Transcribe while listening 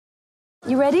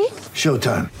You ready?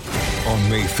 Showtime. On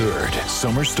May 3rd,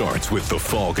 summer starts with The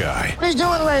Fall Guy. Let's do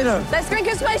it later. Let's drink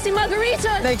a spicy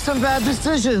margarita. Make some bad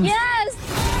decisions.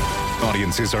 Yes!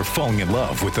 Audiences are falling in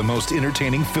love with the most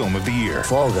entertaining film of the year.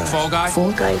 Fall Guy. Fall Guy?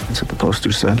 Fall guy. That's what the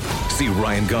poster said. See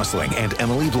Ryan Gosling and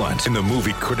Emily Blunt in the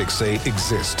movie critics say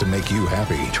exists to make you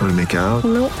happy. Trying to make it out?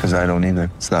 Nope. Because I don't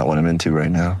either. It's not what I'm into right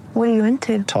now. What are you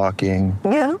into? Talking.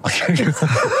 Yeah.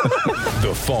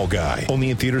 The Fall Guy.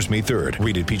 Only in theaters May 3rd.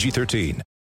 Rated PG-13.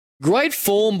 Great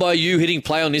form by you hitting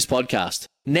play on this podcast.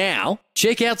 Now,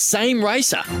 check out Same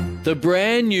Racer, the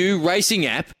brand new racing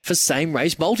app for same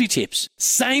race multi-tips.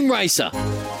 Same Racer.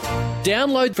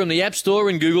 Download from the App Store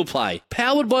and Google Play.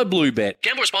 Powered by Bluebet.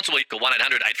 Gamble responsibly. Call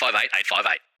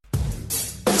 1-800-858-858.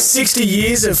 60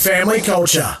 years of family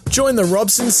culture. Join the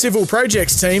Robson Civil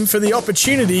Projects team for the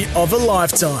opportunity of a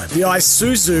lifetime. The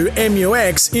Isuzu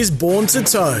MUX is born to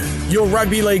tow. Your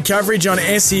rugby league coverage on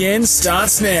SEN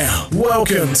starts now.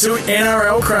 Welcome to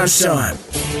NRL Crunch Time.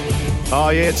 Oh,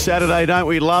 yeah, it's Saturday, don't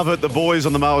we love it? The boys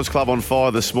on the Mowers Club on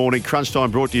fire this morning. Crunch Time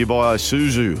brought to you by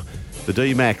Isuzu. The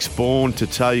D-Max, born to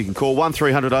tow. You can call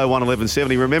 1300 01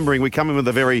 1170. Remembering, we come in with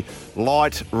a very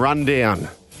light rundown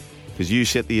because you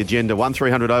set the agenda.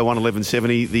 1300 01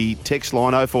 1170. The text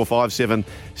line 0457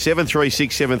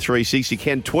 736 736. You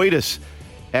can tweet us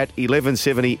at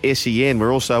 1170 SEN.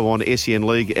 We're also on SEN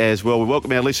League as well. We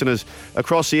welcome our listeners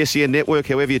across the SEN network,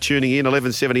 however you're tuning in.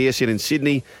 1170 SEN in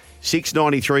Sydney,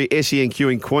 693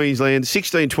 SENQ in Queensland,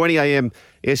 1620 AM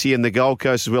SEN the Gold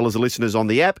Coast, as well as the listeners on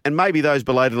the app, and maybe those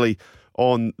belatedly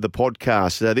on the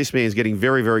podcast. This man's getting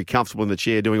very, very comfortable in the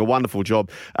chair, doing a wonderful job.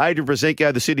 Adrian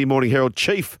Brazenko, the Sydney Morning Herald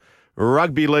Chief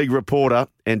Rugby League reporter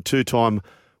and two-time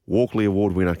Walkley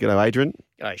Award winner. G'day, Adrian.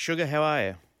 G'day, Sugar. How are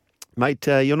you? Mate,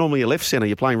 you're normally a left centre.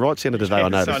 You're playing right centre today, I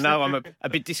noticed. I know. I'm a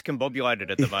bit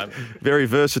discombobulated at the moment. Very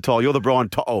versatile. You're the Brian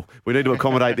To'o. We need to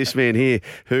accommodate this man here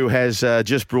who has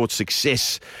just brought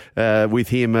success with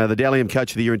him. The Dally M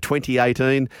Coach of the Year in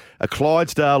 2018, a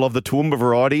Clydesdale of the Toowoomba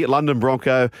variety, London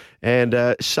Bronco,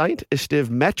 and Saint Esteve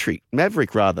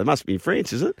Maverick, rather. It must be in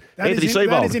France, is it? That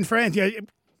is in France, yeah.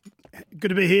 Good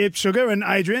to be here, Sugar and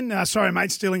Adrian. Sorry,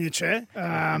 mate, stealing your chair.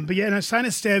 But yeah, Saint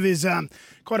Esteve is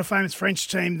quite a famous French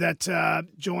team that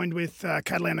joined with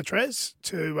Catalan-Atrez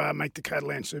to make the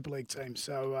Catalan Super League team.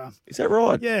 So is that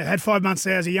right? Yeah, had 5 months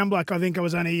there as a young bloke. I think I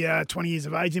was only 20 years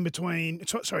of age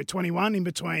 21 in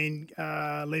between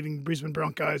leaving Brisbane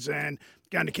Broncos and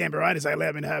going to Canberra Raiders. They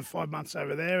allowed me to have 5 months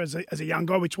over there as a young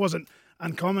guy, which wasn't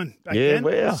uncommon back then.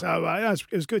 Wow. So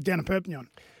it was good down in Perpignan.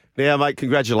 Now, mate,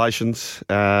 congratulations.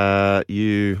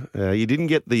 You didn't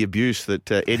get the abuse that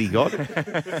Eddie got.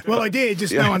 Well, I did,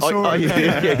 just no one saw it.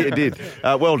 Yeah, you did.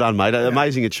 Well done, mate.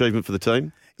 Amazing achievement for the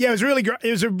team. Yeah, it was really great.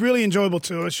 It was a really enjoyable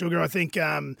tour, Sugar. I think,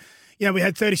 we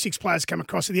had 36 players come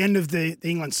across at the end of the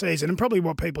England season, and probably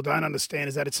what people don't understand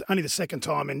is that it's only the second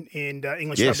time in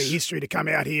English rugby history to come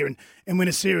out here and win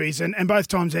a series, and both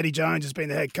times Eddie Jones has been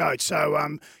the head coach.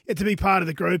 So to be part of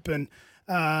the group and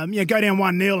go down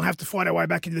 1-0 and have to fight our way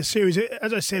back into the series.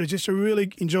 As I said, it was just a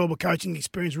really enjoyable coaching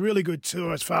experience, really good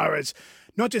tour as far as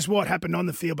not just what happened on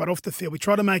the field, but off the field. We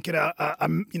try to make it a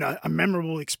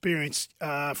memorable experience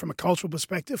from a cultural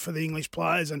perspective for the English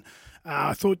players, and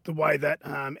I thought the way that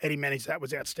Eddie managed that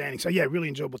was outstanding. So, yeah, really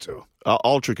enjoyable tour.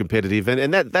 Ultra competitive,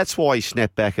 and that's why he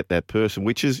snapped back at that person,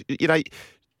 which is,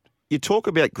 you talk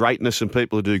about greatness and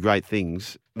people who do great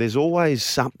things, there's always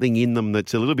something in them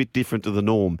that's a little bit different to the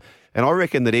norm. And I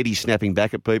reckon that Eddie snapping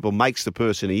back at people makes the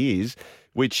person he is,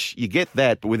 which you get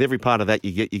that, but with every part of that,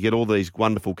 you get all these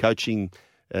wonderful coaching,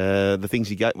 the things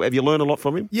he got. Have you learned a lot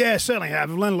from him? Yeah, certainly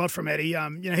have. I've learned a lot from Eddie.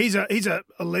 He's a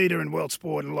leader in world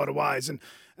sport in a lot of ways, and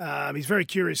he's a very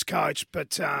curious coach.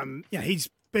 But he's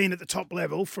been at the top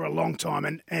level for a long time,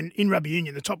 and in rugby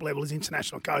union, the top level is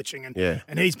international coaching,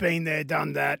 and he's been there,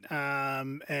 done that,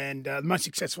 and the most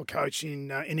successful coach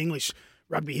in English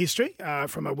rugby history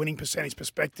from a winning percentage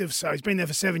perspective. So he's been there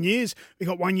for 7 years. We've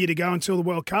got 1 year to go until the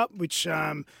World Cup, which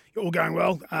all going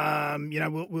well.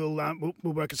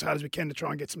 We'll work as hard as we can to try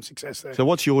and get some success there. So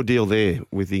what's your deal there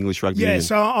with the English rugby union?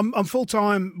 So I'm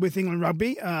full-time with England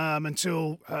Rugby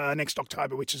until next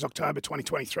October, which is October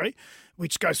 2023,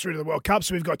 which goes through to the World Cup.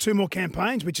 So we've got 2 more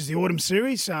campaigns, which is the Autumn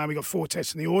Series. We've got 4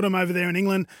 tests in the autumn over there in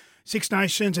England, 6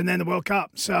 Nations, and then the World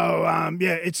Cup. So,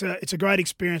 it's a great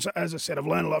experience. As I said, I've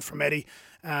learned a lot from Eddie.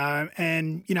 I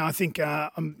think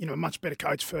I'm a much better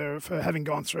coach for having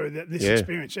gone through this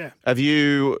experience,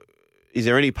 Is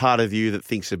there any part of you that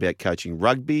thinks about coaching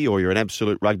rugby, or you're an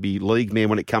absolute rugby league man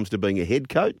when it comes to being a head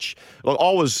coach? Like,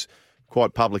 I was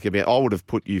quite public about, I would have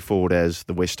put you forward as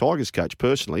the West Tigers coach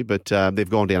personally, but they've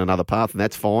gone down another path, and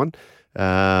that's fine.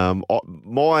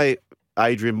 My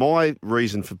Adrian, my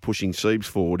reason for pushing Siebes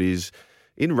forward is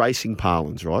in racing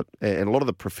parlance, right? And a lot of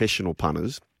the professional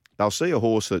punters, they'll see a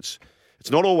horse it's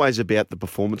not always about the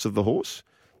performance of the horse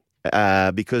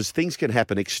because things can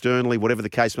happen externally, whatever the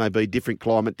case may be, different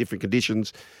climate, different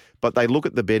conditions, but they look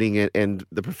at the betting and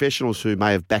the professionals who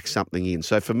may have backed something in.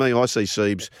 So for me, I see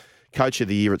Siebes Coach of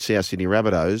the Year at South Sydney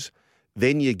Rabbitohs.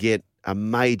 Then you get a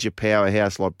major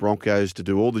powerhouse like Broncos to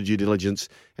do all the due diligence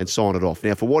and sign it off.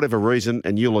 Now, for whatever reason,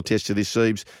 and you'll attest to this,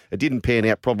 Siebes, it didn't pan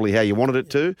out probably how you wanted it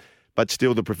to, but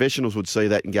still the professionals would see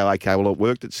that and go, okay, well, it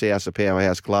worked at South, a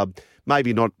powerhouse club,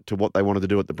 maybe not to what they wanted to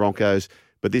do at the Broncos,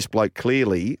 but this bloke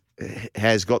clearly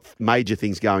has got major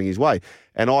things going his way.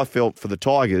 And I felt for the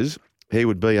Tigers, he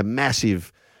would be a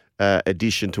massive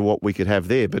addition to what we could have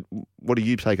there. But what do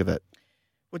you take of that?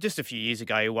 Well, just a few years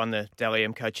ago, he won the Dally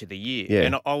M Coach of the Year. Yeah.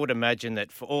 And I would imagine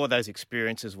that for all of those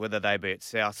experiences, whether they be at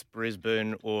South,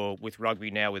 Brisbane, or with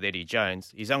rugby now with Eddie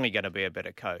Jones, he's only going to be a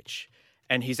better coach.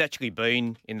 And he's actually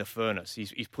been in the furnace.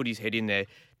 He's put his head in there.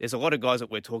 There's a lot of guys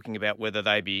that we're talking about, whether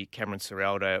they be Cameron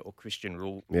Ciraldo or Christian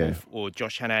Rule or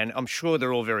Josh Hannah, and I'm sure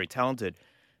they're all very talented.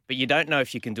 But you don't know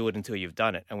if you can do it until you've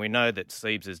done it. And we know that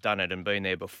Siebes has done it and been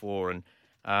there before. And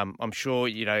I'm sure,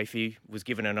 if he was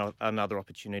given another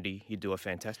opportunity, he'd do a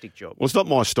fantastic job. Well, it's not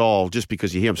my style just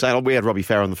because you hear him saying, we had Robbie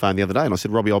Farah on the phone the other day, and I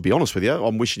said, Robbie, I'll be honest with you,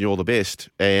 I'm wishing you all the best,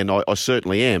 and I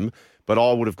certainly am, but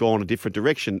I would have gone a different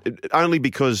direction, only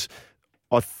because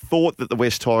I thought that the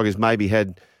West Tigers maybe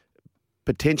had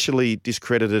potentially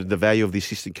discredited the value of the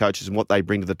assistant coaches and what they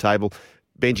bring to the table.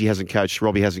 Benji hasn't coached,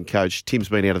 Robbie hasn't coached, Tim's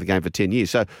been out of the game for 10 years.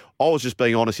 So I was just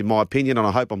being honest in my opinion, and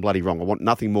I hope I'm bloody wrong. I want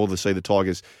nothing more than to see the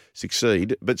Tigers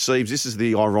succeed. But, Siebes, this is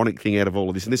the ironic thing out of all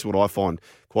of this, and this is what I find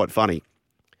quite funny.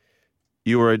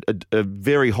 You were a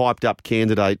very hyped-up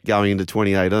candidate going into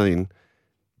 2018,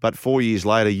 but 4 years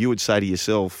later you would say to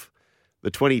yourself,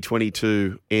 the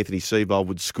 2022 Anthony Seibold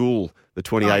would school the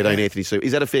 2018 Anthony Seibold.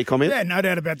 Is that a fair comment? Yeah, no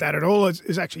doubt about that at all. It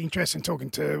was actually interesting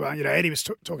talking to, Eddie was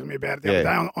talking to me about it the other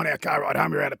day on our car ride home.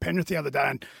 We were out at Penrith the other day,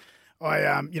 and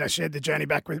I, shared the journey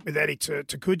back with Eddie to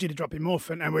Coogee to drop him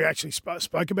off, and we actually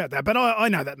spoke about that. But I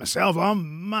know that myself.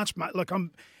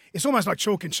 It's almost like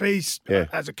chalk and cheese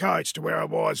as a coach to where I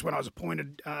was when I was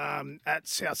appointed at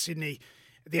South Sydney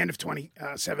at the end of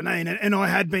 2017. And I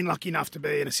had been lucky enough to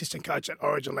be an assistant coach at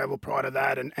Origin level prior to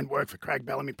that and work for Craig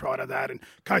Bellamy prior to that and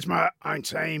coach my own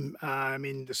team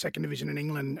in the second division in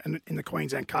England and in the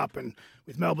Queensland Cup and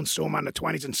with Melbourne Storm under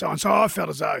 20s and so on. So I felt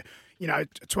as though, a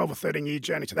 12 or 13 year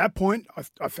journey to that point,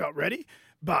 I felt ready.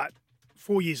 But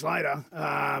 4 years later,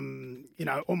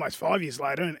 almost 5 years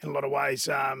later, in a lot of ways,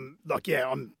 I'm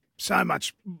so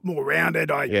much more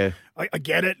rounded. I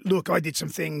get it. Look, I did some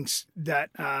things that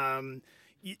I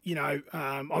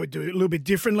would do it a little bit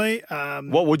differently.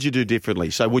 What would you do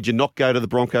differently? So would you not go to the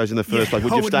Broncos in the first place?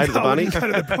 Would you have stayed at the Bunny? I wouldn't go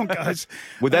to the Broncos.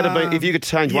 Would that have been, if you could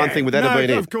change one thing, would that have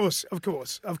been it? Of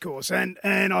course. And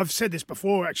I've said this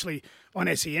before actually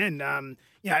on SEN.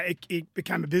 It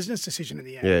became a business decision in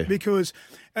the end. Yeah. Because,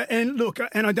 and look,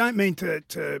 and I don't mean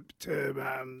to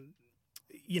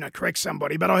correct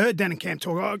somebody, but I heard Dan and Cam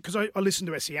talk, because I listened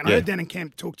to SEN. I heard Dan and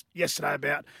Cam talk yesterday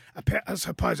about a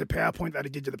supposed PowerPoint that he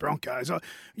did to the Broncos.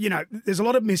 There's a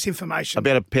lot of misinformation.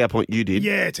 About a PowerPoint you did?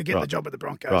 Yeah, to get the job at the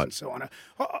Broncos and so on.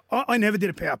 I never did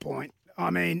a PowerPoint. I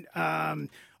mean, I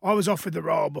was offered the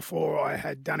role before I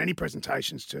had done any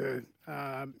presentations to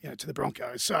the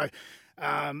Broncos. So,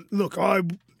 look,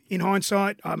 in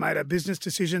hindsight, I made a business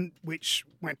decision which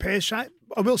went pear-shaped.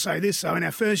 I will say this, though, in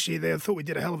our first year there, I thought we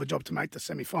did a hell of a job to make the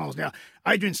semi-finals. Now,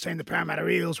 Adrian's team, the Parramatta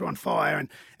Eels, were on fire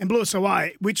and blew us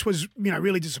away, which was,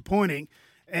 really disappointing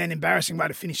and embarrassing way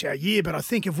to finish our year. But I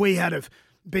think if we had have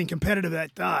been competitive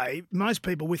that day, most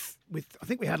people with I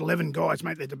think we had 11 guys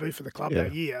make their debut for the club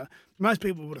that year, most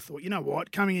people would have thought, you know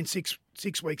what, coming in six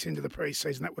weeks into the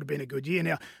pre-season, that would have been a good year.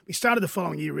 Now, we started the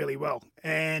following year really well,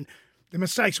 and the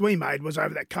mistakes we made was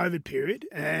over that COVID period.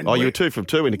 And you were 2 from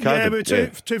 2 into COVID. Yeah, we were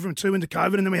two from 2 into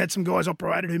COVID, and then we had some guys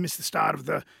operated who missed the start of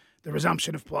the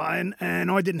resumption of play,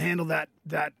 and I didn't handle that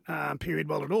period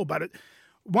well at all. But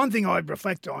one thing I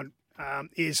reflect on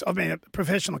is I've been a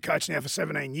professional coach now for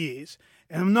 17 years,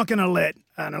 and I'm not going to let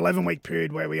an 11-week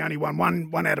period where we only won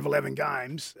one out of 11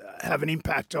 games have an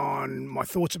impact on my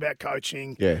thoughts about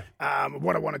coaching,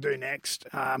 what I want to do next.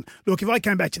 Look, if I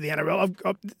came back to the NRL,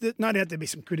 I've no doubt there'd be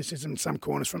some criticism in some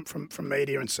corners from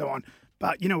media and so on.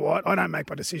 But you know what? I don't make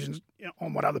my decisions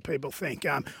on what other people think.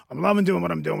 I'm loving doing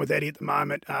what I'm doing with Eddie at the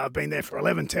moment. I've been there for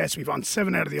 11 tests. We've won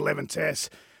 7 out of the 11 tests.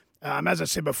 As I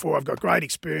said before, I've got great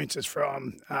experiences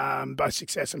from both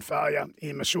success and failure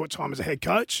in my short time as a head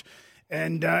coach.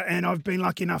 And I've been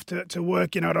lucky enough to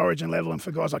work, at Origin level and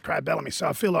for guys like Craig Bellamy. So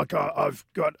I feel like I've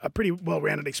got a pretty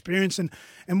well-rounded experience. And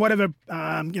whatever,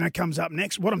 comes up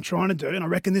next, what I'm trying to do, and I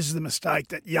reckon this is the mistake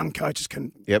that young coaches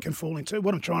can fall into,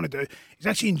 what I'm trying to do is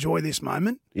actually enjoy this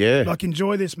moment. Yeah. Like,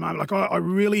 enjoy this moment. Like, I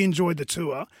really enjoyed the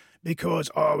tour because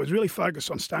I was really focused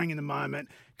on staying in the moment,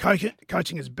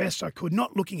 coaching as best I could,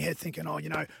 not looking ahead thinking,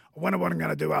 I wonder what I'm going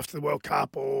to do after the World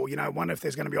Cup or, wonder if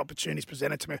there's going to be opportunities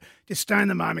presented to me. Just stay in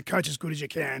the moment, coach as good as you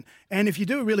can. And if you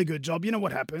do a really good job, you know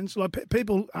what happens. Like,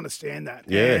 people understand that.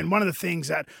 Yeah. And one of the things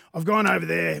that I've gone over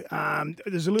there,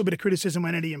 there's a little bit of criticism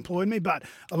when Eddie employed me, but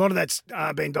a lot of that's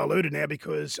been diluted now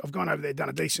because I've gone over there, done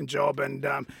a decent job, and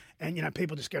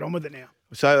people just get on with it now.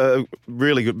 So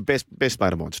really good, best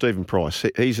mate of mine, Stephen Price.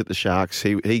 He's at the Sharks.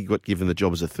 He got given the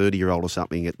job as a 30-year-old or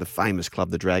something at the famous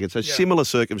club, the Dragons. So similar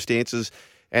circumstances,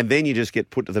 and then you just get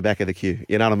put to the back of the queue.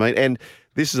 You know what I mean? And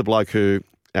this is a bloke who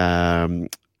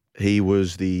he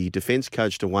was the defence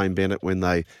coach to Wayne Bennett when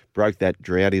they broke that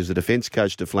drought. He was the defence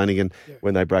coach to Flanagan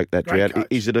when they broke that drought. Coach.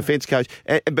 He's a defence coach.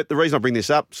 But the reason I bring this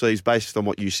up, so he's based on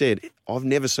what you said, I've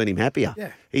never seen him happier.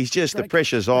 Yeah. He's just, the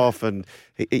pressure's off, and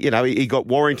he got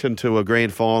Warrington to a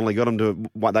grand final. He got them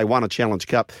to, they won a Challenge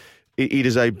Cup. It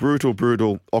is a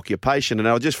brutal occupation, and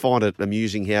I just find it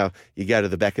amusing how you go to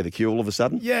the back of the queue all of a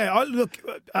sudden. Yeah,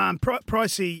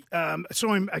 Pricey, I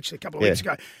saw him actually a couple of weeks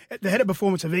ago. The head of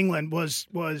performance of England was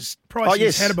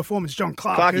Pricey's head of performance, John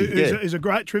Clark, who's a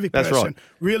great, terrific person, right.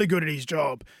 really good at his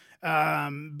job.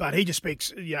 But he just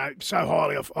speaks, so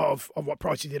highly of what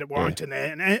Pricey did at Warrington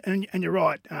there. And you're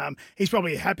right. He's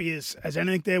probably happy as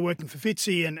anything there, working for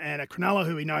Fitzy and a Cronulla,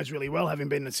 who he knows really well, having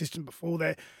been an assistant before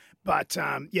there. But,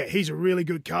 he's a really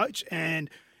good coach. And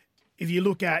if you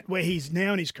look at where he's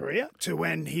now in his career to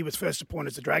when he was first appointed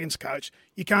as the Dragons coach,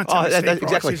 you can't tell me Steve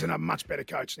Price isn't a much better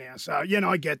coach now. So,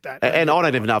 I get that. And I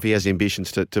don't even know if he has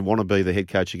ambitions to want to be the head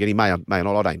coach again. He may or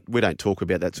not. We don't talk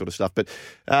about that sort of stuff. But,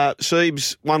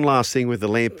 Siebes, one last thing with the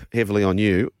lamp heavily on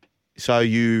you. So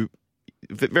the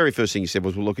very first thing you said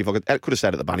was, well, look, if I could have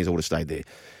stayed at the Bunnies, I would have stayed there.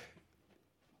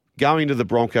 Going to the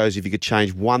Broncos, if you could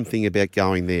change one thing about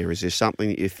going there, is there something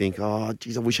that you think, oh,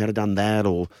 geez, I wish I had done that?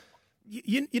 Or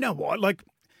you know what? Like,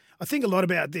 I think a lot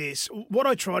about this. What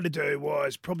I tried to do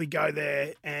was probably go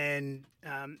there and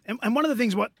one of the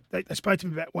things what they spoke to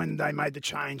me about when they made the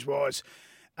change was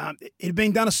it had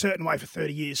been done a certain way for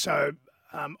 30 years. So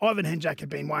Ivan Henjak had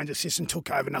been Wayne's assistant,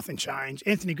 took over, nothing changed.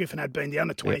 Anthony Griffin had been the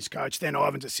under-20s coach, then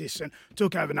Ivan's assistant,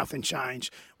 took over, nothing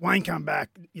changed. Wayne come back,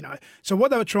 So what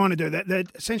they were trying to do, that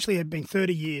essentially had been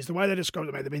 30 years. The way they described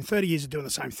it to me, they'd been 30 years of doing the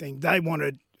same thing. They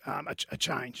wanted a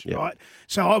change, right?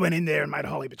 So I went in there and made a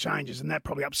whole heap of changes, and that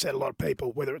probably upset a lot of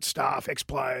people, whether it's staff,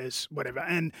 ex-players, whatever.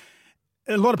 And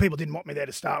a lot of people didn't want me there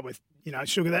to start with.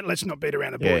 Sugar, let's not beat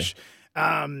around the bush.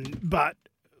 But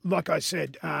like I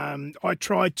said, I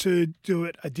tried to do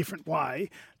it a different way.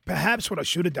 Perhaps what I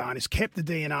should have done is kept the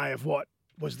DNA of what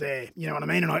was there. You know what I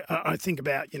mean? And I think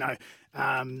about,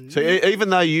 So even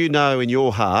though in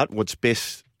your heart what's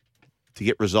best to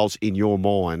get results in your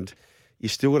mind, you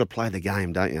still got to play the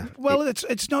game, don't you? Well,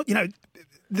 it's not,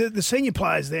 the senior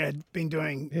players there had been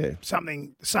doing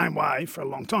something the same way for a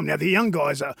long time. Now, the young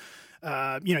guys are,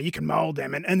 you can mould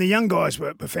them. And the young guys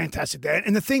were fantastic there.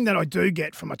 And the thing that I do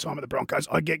get from my time at the Broncos,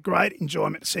 I get great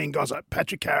enjoyment seeing guys like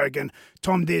Patrick Carrigan,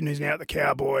 Tom Dearden, who's now at the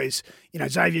Cowboys,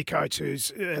 Xavier Coates, who's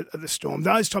at the Storm,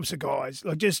 those types of guys,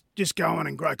 like just go on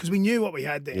and grow because we knew what we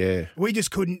had there. Yeah. We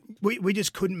just couldn't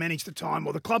manage the time,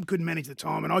 or the club couldn't manage the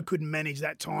time, and I couldn't manage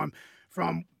that time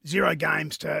from 0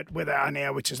 games to where they are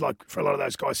now, which is like, for a lot of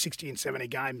those guys, 60 and 70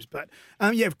 games. But,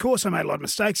 of course, I made a lot of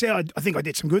mistakes there. I think I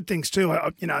did some good things too,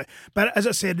 But as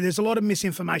I said, there's a lot of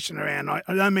misinformation around. I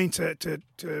don't mean to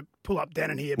pull up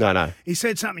Dannon here. But No. He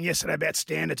said something yesterday about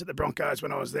standards at the Broncos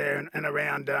when I was there and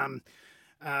around, a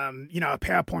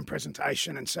PowerPoint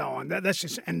presentation and so on. That's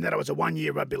just, and that I was a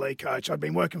 1-year rugby league coach. I'd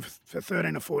been working for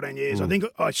 13 or 14 years. I think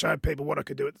I showed people what I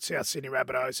could do at the South Sydney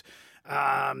Rabbitohs.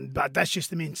 But that's just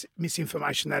the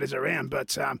misinformation that is around.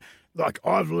 But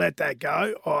I've let that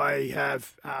go. I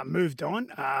have moved on.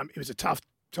 It was a tough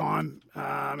time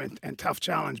and tough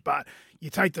challenge, but you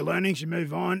take the learnings, you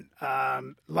move on.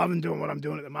 Loving doing what I'm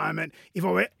doing at the moment. If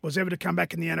I was ever to come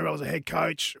back in the NRL as a head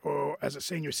coach or as a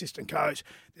senior assistant coach,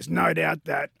 there's no doubt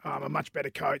that I'm a much better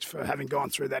coach for having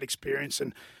gone through that experience.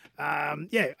 And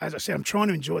as I said, I'm trying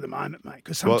to enjoy the moment, mate.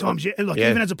 Because sometimes,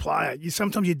 even as a player,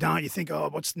 sometimes you don't. You think, oh,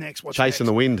 what's next? Chasing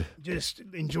the wind. Just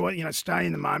enjoy it, stay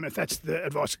in the moment. If that's the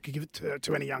advice I could give it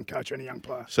to any young coach or any young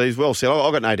player. So he's well said.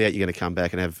 I've got no doubt you're going to come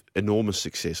back and have enormous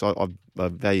success. I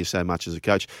value so much as a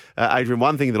coach. Adrian,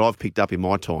 one thing that I've picked up in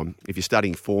my time, if you're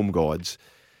studying form guides,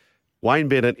 Wayne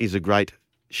Bennett is a great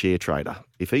share trader.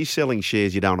 If he's selling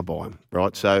shares, you don't want to buy him,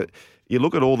 right? So you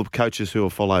look at all the coaches who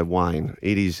have followed Wayne.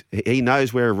 He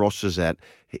knows where a roster's at.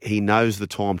 He knows the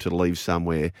time to leave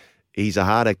somewhere. He's a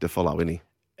hard act to follow, isn't he?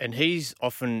 And he's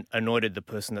often anointed the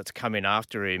person that's come in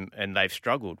after him and they've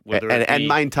struggled. And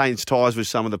maintains ties with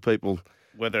some of the people.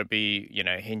 Whether it be,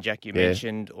 Henjack you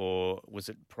mentioned, or was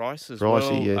it Price as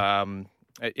well?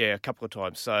 Yeah. A couple of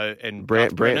times. So and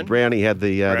Brownie had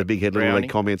the big head little league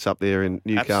comments up there in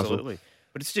Newcastle. Absolutely.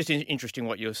 But it's just interesting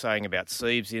what you were saying about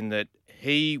Siebes in that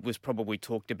he was probably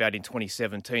talked about in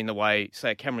 2017 the way,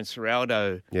 say, Cameron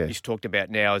Ciraldo is talked about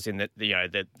now, as in that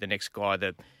the next guy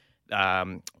that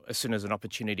as soon as an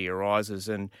opportunity arises.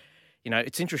 And,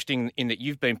 it's interesting in that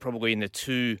you've been probably in the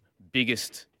two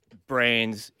biggest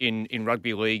brands in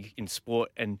rugby league, in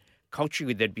sport, and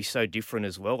culturally they'd be so different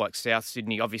as well. Like South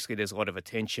Sydney, obviously there's a lot of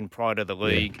attention prior to the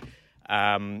league.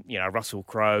 Russell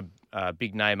Crowe,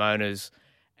 big name owners,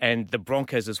 and the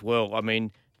Broncos as well. I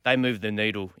mean, they move the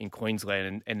needle in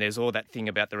Queensland, and there's all that thing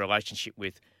about the relationship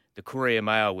with the Courier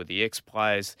Mail, with the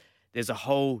ex-players. There's a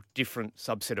whole different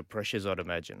subset of pressures, I'd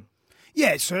imagine.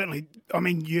 Yeah, certainly. I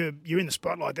mean, you're in the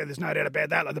spotlight there. There's no doubt about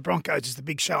that. Like the Broncos is the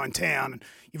big show in town, and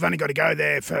you've only got to go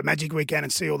there for Magic Weekend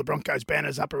and see all the Broncos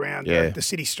banners up around the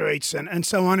city streets and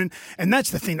so on. And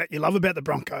that's the thing that you love about the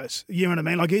Broncos. You know what I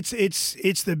mean? Like it's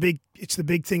the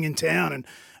big thing in town, and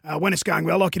when it's going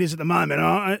well, like it is at the moment.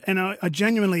 I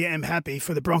genuinely am happy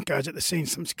for the Broncos that they're seeing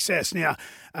some success. Now,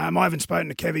 I haven't spoken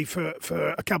to Kevy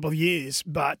for a couple of years,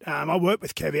 but I work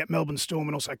with Kevy at Melbourne Storm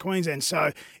and also Queensland,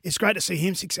 so it's great to see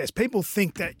him success. People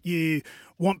think that you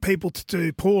want people to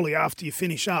do poorly after you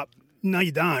finish up. No,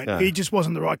 you don't. No. He just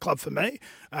wasn't the right club for me,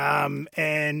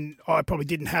 and I probably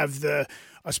didn't have the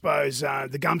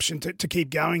gumption to keep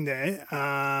going there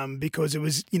because it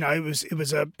was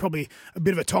probably a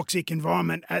bit of a toxic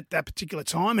environment at that particular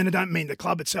time. And I don't mean the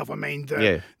club itself. I mean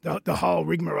the whole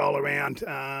rigmarole around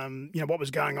what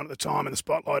was going on at the time and the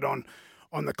spotlight on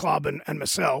the club and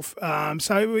myself.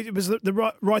 So it was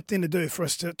the right thing to do for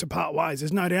us to part ways.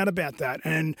 There's no doubt about that.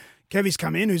 And Kevy's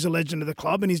come in, who's a legend of the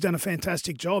club, and he's done a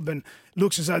fantastic job and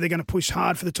looks as though they're going to push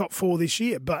hard for the top four this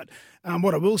year. But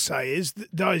what I will say is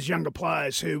those younger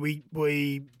players who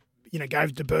we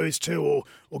gave debuts to,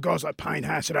 or guys like Payne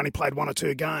Haas had only played one or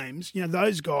two games,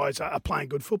 those guys are playing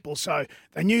good football. So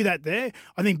they knew that there.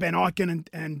 I think Ben Ikin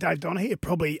and Dave Donaghy have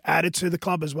probably added to the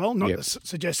club as well. Not to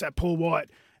suggest that Paul White...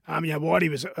 Whitey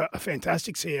was a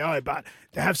fantastic CEO, but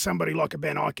to have somebody like a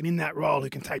Ben Ikin in that role who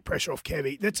can take pressure off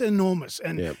Kevy, that's enormous.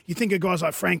 And you think of guys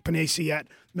like Frank Panisi at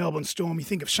Melbourne Storm, you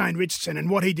think of Shane Richardson and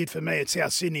what he did for me at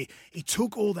South Sydney. He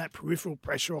took all that peripheral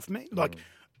pressure off me.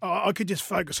 I could just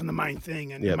focus on the main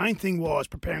thing. And the main thing was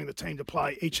preparing the team to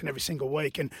play each and every single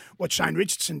week. And what Shane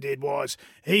Richardson did was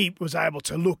he was able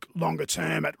to look longer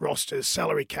term at rosters,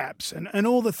 salary caps, and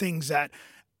all the things that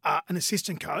an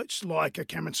assistant coach like a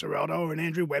Cameron Ciraldo or an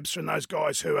Andrew Webster and those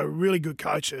guys who are really good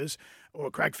coaches, or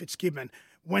Craig Fitzgibbon,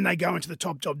 when they go into the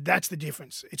top job, that's the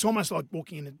difference. It's almost like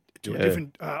walking into a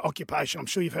different occupation. I'm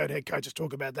sure you've heard head coaches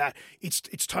talk about that. It's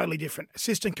totally different.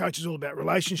 Assistant coach is all about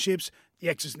relationships, the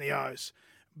X's and the O's.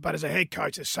 But as a head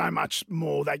coach, there's so much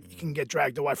more that you can get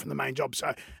dragged away from the main job.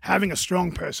 So having a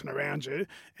strong person around you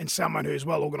and someone who's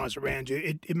well organised around you,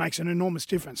 it makes an enormous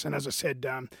difference. And as I said,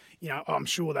 I'm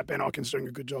sure that Ben Ikin's doing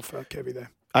a good job for Kevy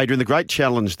there. Adrian, the great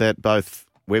challenge that both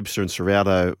Webster and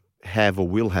Ciraldo have or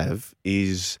will have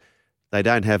is they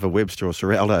don't have a Webster or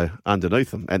Ciraldo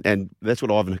underneath them. And that's what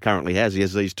Ivan currently has. He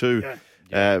has these two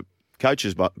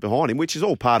coaches behind him, which is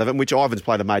all part of it, and which Ivan's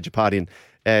played a major part in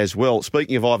as well.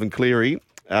 Speaking of Ivan Cleary,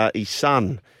 his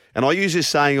son, and I use this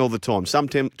saying all the time,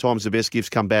 sometimes the best gifts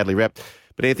come badly wrapped.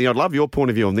 But Anthony, I'd love your point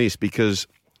of view on this because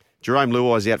Jerome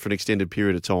Luai's out for an extended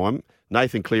period of time.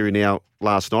 Nathan Cleary now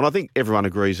last night. I think everyone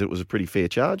agrees it was a pretty fair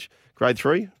charge. Grade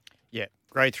 3? Yeah,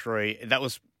 grade 3. That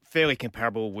was fairly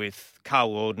comparable with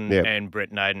Carl Lawton and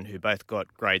Brett Naden, who both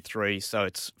got grade 3. So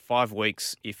it's 5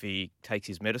 weeks if he takes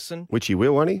his medicine. Which he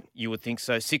will, won't he? You would think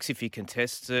so. 6 if he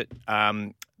contests it.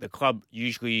 The club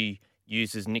usually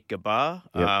uses Nick Gabar.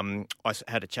 I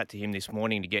had a chat to him this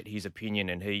morning to get his opinion,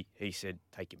 and he said,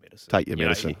 take your medicine. Take your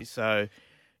medicine. So,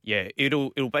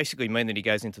 it'll basically mean that he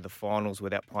goes into the finals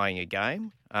without playing a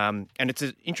game. And it's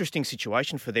an interesting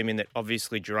situation for them in that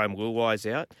obviously Jerome Luai's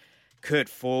out. Kurt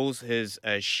Falls has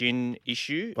a shin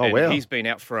issue. He's been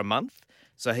out for a month.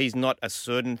 So he's not a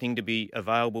certain thing to be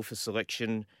available for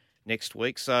selection next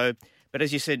week. So, but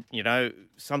as you said,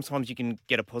 sometimes you can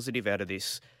get a positive out of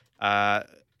this.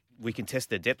 We can test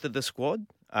the depth of the squad,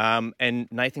 and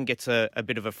Nathan gets a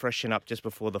bit of a freshen up just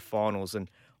before the finals. And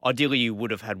ideally, you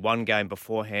would have had one game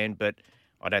beforehand, but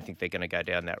I don't think they're going to go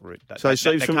down that route. So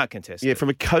they from, can't contest yeah, it. from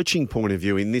a coaching point of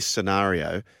view in this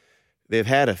scenario, they've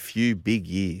had a few big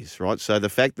years, right? So the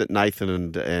fact that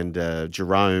Nathan and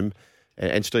Jerome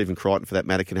and Stephen Crichton, for that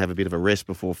matter, can have a bit of a rest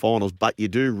before finals, but you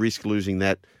do risk losing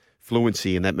that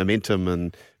fluency and that momentum.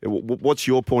 And what's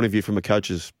your point of view from a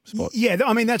coach's spot? Yeah,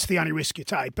 I mean, that's the only risk you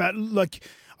take. But look,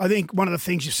 I think one of the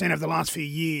things you've seen over the last few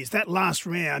years, that last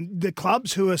round, the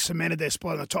clubs who have cemented their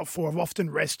spot in the top four have often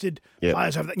rested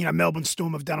players. Melbourne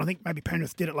Storm have done. I think maybe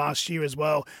Penrith did it last year as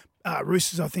well.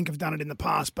 Roosters, I think, have done it in the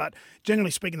past, but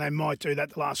generally speaking, they might do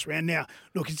that the last round. Now,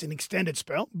 look, it's an extended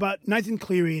spell, but Nathan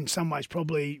Cleary, in some ways,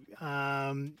 probably,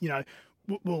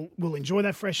 will enjoy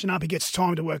that freshen up. He gets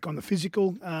time to work on the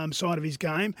physical side of his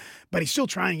game, but he's still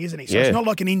training, isn't he? So it's not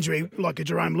like an injury like a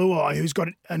Jerome Luai who's got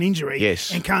an injury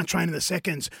and can't train in the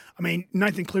seconds. I mean,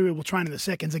 Nathan Cleary will train in the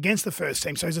seconds against the first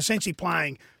team, so he's essentially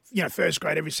playing first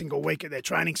grade every single week at their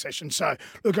training session. So,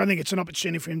 look, I think it's an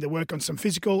opportunity for him to work on some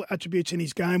physical attributes in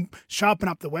his game, sharpen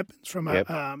up the weapons from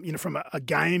a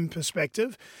game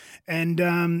perspective. And,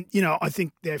 I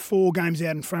think they're 4 games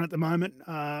out in front at the moment,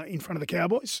 in front of the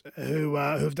Cowboys, who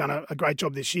have done a great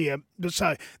job this year. But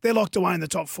so they're locked away in the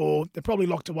top 4. They're probably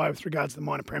locked away with regards to the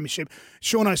minor premiership.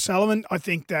 Sean O'Sullivan, I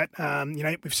think that,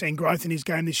 we've seen growth in his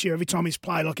game this year every time he's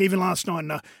played. Like even last night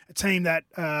in a team that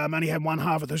only had one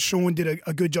half of it, Sean did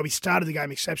a good job. He started the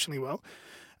game exceptionally well.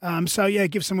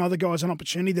 Give some other guys an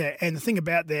opportunity there. And the thing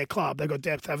about their club, they've got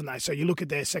depth, haven't they? So you look at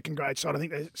their second grade side, I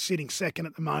think they're sitting second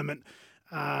at the moment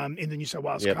in the New South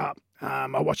Wales Cup. I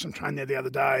watched them train there the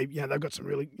other day. They've got some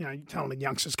really talented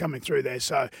youngsters coming through there.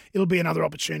 So it'll be another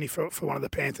opportunity for one of the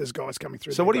Panthers guys coming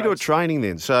through. So what do you do at training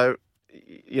then? So,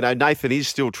 Nathan is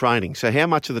still training. So how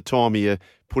much of the time are you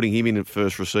putting him in at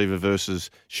first receiver versus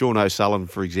Sean O'Sullivan,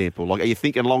 for example? Like, are you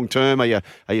thinking long term? Are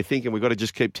you thinking we've got to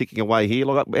just keep ticking away here?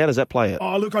 Like, how does that play out?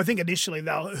 Oh, look, I think initially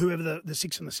whoever the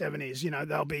 6 and the 7 is,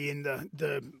 they'll be in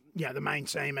the main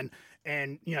team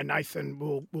and Nathan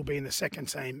will be in the second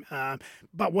team.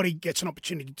 But what he gets an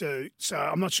opportunity to do, so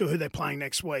I'm not sure who they're playing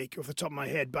next week off the top of my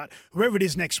head, but whoever it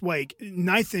is next week,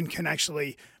 Nathan can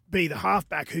actually be the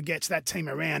halfback who gets that team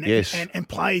around and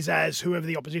plays as whoever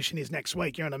the opposition is next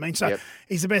week. You know what I mean? So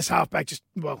he's the best halfback. He's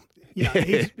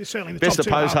certainly the best top 2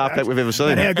 opposed halfback we've ever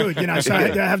seen. How good, So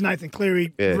to have Nathan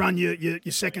Cleary run your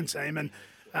second team, and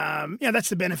that's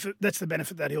the benefit. That's the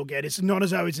benefit that he'll get. It's not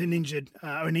as though it's an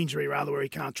injury rather, where he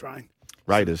can't train.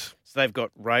 Raiders. So they've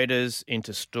got Raiders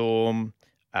into Storm,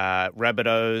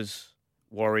 Rabbitohs,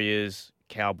 Warriors,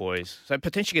 Cowboys. So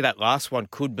potentially that last one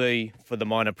could be for the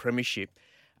minor premiership.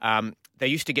 They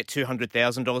used to get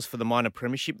 $200,000 for the minor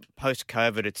premiership.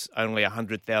 Post-COVID, it's only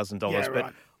 $100,000. Yeah, right.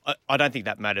 But I don't think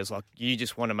that matters. Like, you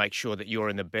just want to make sure that you're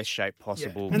in the best shape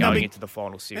possible going into the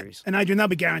final series. And Adrian, they'll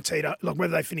be guaranteed, whether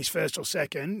they finish first or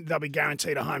second, they'll be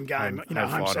guaranteed a home game,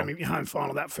 home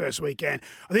final that first weekend.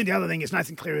 I think the other thing is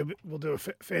Nathan Cleary will do a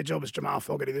fair job as Jamal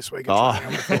Fogarty this week. They'll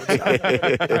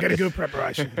get a good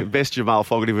preparation. The best Jamal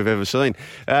Fogarty we've ever seen.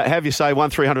 Have you say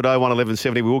 1300 01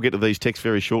 1170. We will get to these texts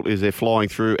very shortly as they're flying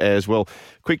through as well.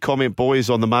 Quick comment, boys,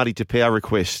 on the Marty Tapau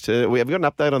request. We have got an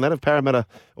update on that. Have Parramatta,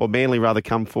 or Manly rather,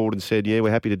 come forward and said,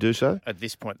 we're happy to do so? At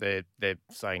this point, they're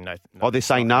saying no. They're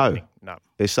saying no. No.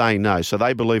 They're saying no. So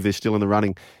they believe they're still in the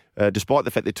running, despite the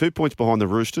fact they're 2 points behind the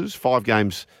Roosters, 5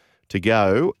 games to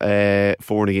go.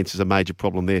 For and against is a major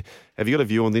problem there. Have you got a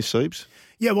view on this, Siebes?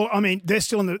 Yeah, well, I mean, they're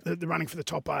still in the running for the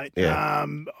top 8. Yeah.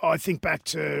 I think back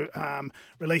to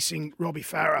releasing Robbie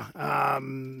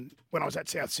Farah when I was at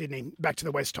South Sydney, back to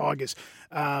the West Tigers.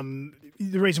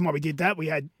 The reason why we did that, we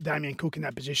had Damien Cook in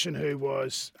that position who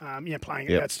was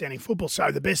playing outstanding football.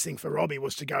 So the best thing for Robbie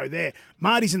was to go there.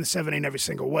 Marty's in the 17 every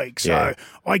single week. So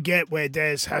I get where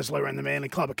Des Hasler and the Manly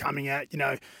Club are coming at,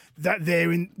 that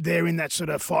they're in that sort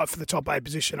of fight for the top 8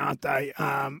 position, aren't they?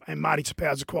 And Marty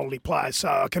Tapau's a quality player, so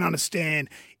I can understand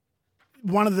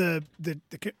one of the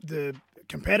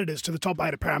competitors to the top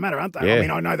 8 of Parramatta, aren't they? Yeah. I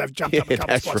mean, I know they've jumped up a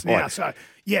couple of spots right. now, so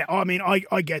I mean,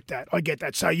 I get that. I get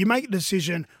that. So you make a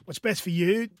decision what's best for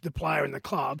you, the player, and the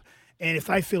club, and if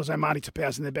they feel as though Marty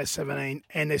Tapau's in their best 17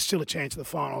 and there's still a chance of the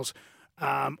finals,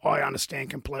 I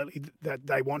understand completely that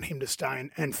they want him to stay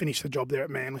and finish the job there at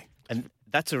Manly. And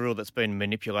that's a rule that's been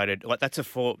manipulated. Like, that's a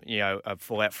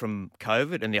fallout from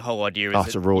COVID, and the whole idea is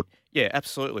it's a rule. Yeah,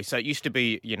 absolutely. So it used to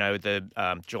be,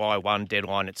 the July 1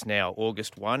 deadline. It's now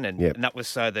August 1, and that was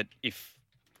so that if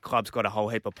clubs got a whole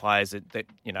heap of players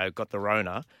that got the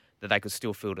Rona, that they could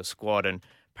still field a squad. And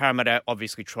Parramatta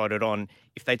obviously tried it on.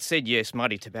 If they'd said yes,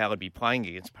 Marty Tapau would be playing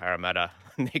against Parramatta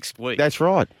next week. That's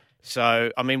right.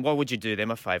 So, I mean, why would you do them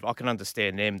a favour? I can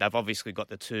understand them. They've obviously got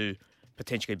the 2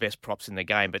 potentially best props in the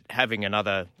game. But having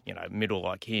another, middle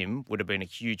like him would have been a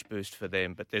huge boost for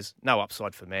them. But there's no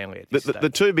upside for Manly at this stage. The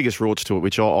two biggest rorts to it,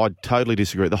 which I totally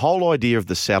disagree. The whole idea of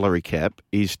the salary cap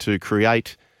is to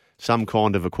create some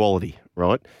kind of equality,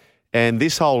 right? And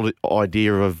this whole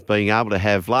idea of being able to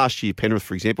have, last year, Penrith,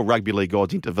 for example, rugby league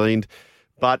gods intervened,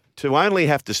 but to only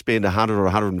have to spend 100 or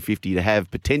 150 to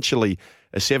have potentially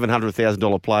a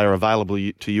 $700,000 player available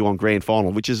to you on grand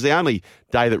final, which is the only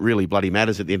day that really bloody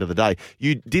matters at the end of the day.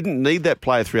 You didn't need that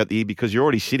player throughout the year because you're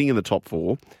already sitting in the top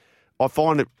four. I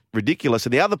find it ridiculous.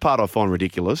 And the other part I find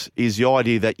ridiculous is the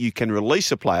idea that you can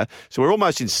release a player. So we're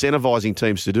almost incentivising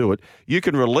teams to do it. You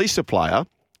can release a player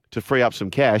to free up some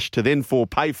cash to then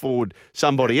pay forward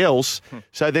somebody else.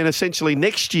 So then essentially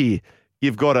next year,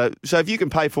 you've got so if you can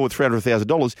pay forward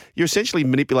 $300,000, you're essentially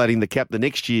manipulating the cap the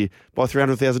next year by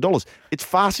 $300,000. It's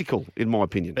farcical, in my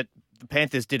opinion. But the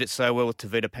Panthers did it so well with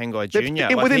Tavita Pangai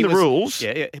Jr. Within the rules.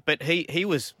 Yeah, but he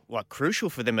was crucial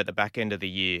for them at the back end of the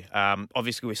year.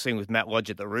 Obviously, we're seeing with Matt Lodge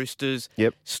at the Roosters.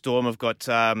 Yep. Storm have got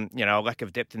a lack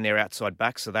of depth in their outside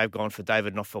back, so they've gone for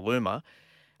David Nofaluma.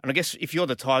 And I guess if you're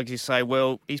the Tigers, you say,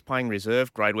 well, he's playing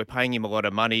reserve grade. We're paying him a lot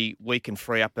of money. We can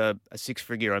free up a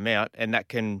six-figure amount, and that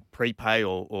can prepay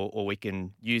or we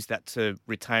can use that to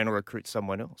retain or recruit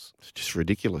someone else. It's just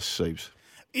ridiculous, Siebes.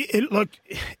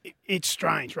 It's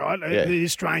strange, right? Yeah. It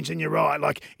is strange, and you're right.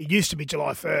 Like, it used to be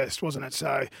July 1st, wasn't it?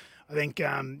 So I think,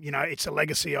 it's a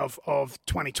legacy of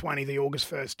 2020, the August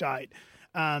 1st date.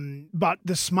 But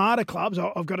the smarter clubs,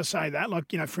 I've got to say that,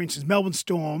 for instance, Melbourne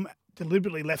Storm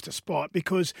deliberately left a spot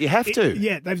because you have to.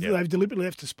 They've deliberately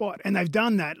left a spot, and they've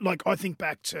done that. Like, I think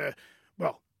back to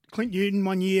Clint Newton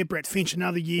one year, Brett Finch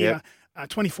another year. Yep.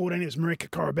 2014 it was Marika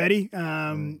Korobetti.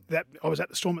 That I was at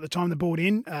the Storm at the time. They brought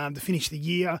in to finish the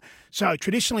year. So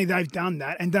traditionally they've done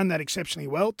that and done that exceptionally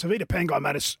well. Tavita Pangai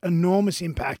made an enormous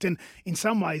impact, and in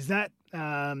some ways that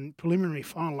preliminary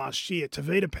final last year,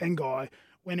 Tavita Pangai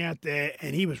went out there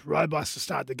and he was robust to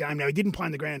start the game. Now, he didn't play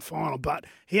in the grand final, but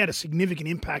he had a significant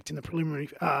impact in the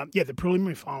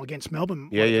preliminary final against Melbourne.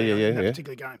 In that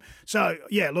particular game. So,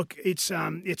 look, it's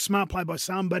smart play by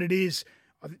some, but it is,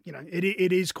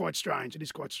 it is quite strange. It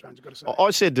is quite strange, I've got to say.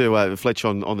 I said to Fletch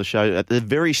on the show at the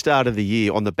very start of the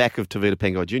year on the back of Tavita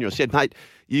Pangai Jr., I said, mate,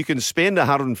 you can spend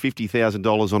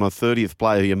 $150,000 on a 30th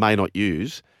player you may not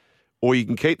use, or you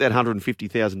can keep that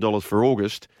 $150,000 for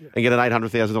August and get an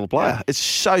 $800,000 player. Yeah. It's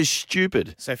so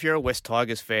stupid. So if you're a West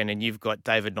Tigers fan and you've got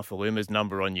David Nofaluma's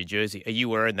number on your jersey, are you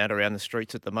wearing that around the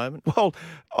streets at the moment?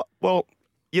 Well,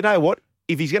 you know what?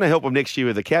 If he's going to help him next year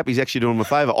with the cap, he's actually doing him a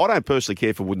favour. I don't personally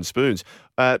care for wooden spoons.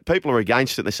 People are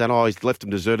against it. They're saying, he's left him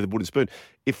deserted the wooden spoon.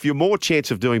 If you're more chance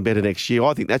of doing better next year,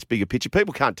 I think that's bigger picture.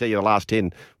 People can't tell you the last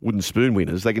 10 wooden spoon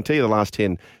winners. They can tell you the last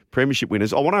 10 premiership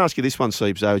winners. I want to ask you this one,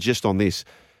 Siebes, though, just on this.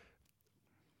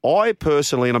 I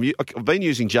personally, and I've been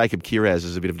using Jacob Kiraz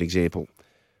as a bit of an example,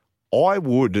 I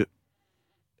would,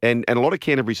 and a lot of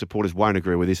Canterbury supporters won't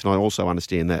agree with this, and I also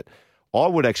understand that, I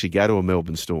would actually go to a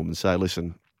Melbourne Storm and say,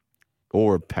 listen,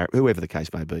 or whoever the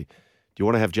case may be, do you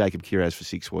want to have Jacob Kiraz for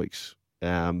 6 weeks?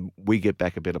 We get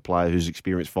back a better player who's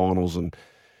experienced finals,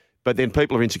 but then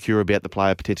people are insecure about the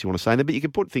player potentially want to say that, but you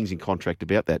can put things in contract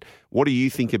about that. What do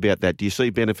you think about that? Do you see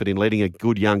benefit in letting a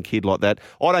good young kid like that?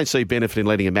 I don't see benefit in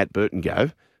letting a Matt Burton go.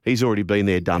 He's already been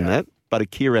there, done that. But a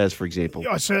Kiraz, for example.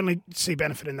 I certainly see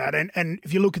benefit in that. And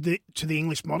if you look at the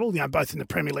English model, both in the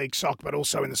Premier League soccer but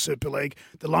also in the Super League,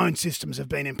 the loan systems have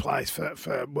been in place for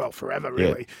forever,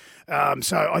 really. Yeah.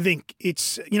 So I think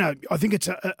it's, I think it's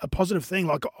a positive thing.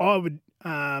 Like I would,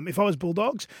 if I was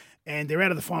Bulldogs and they're out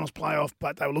of the finals playoff,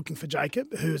 but they were looking for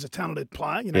Jacob, who is a talented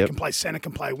player, can play centre,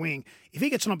 can play wing. If he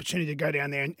gets an opportunity to go down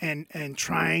there and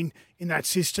train in that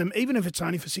system, even if it's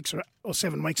only for 6 or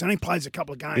 7 weeks, only plays a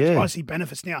couple of games, I see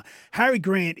benefits. Now, Harry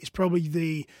Grant is probably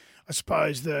the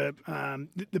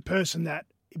person that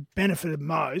benefited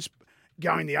most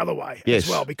going the other way as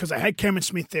well, because they had Cameron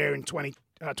Smith there in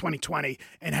 2020,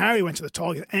 and Harry went to the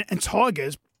Tigers, and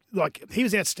Tigers, he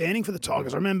was outstanding for the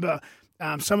Tigers. I remember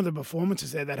some of the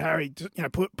performances there that Harry,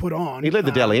 put on. He led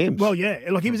the Dally M's. Well,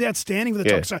 he was outstanding for the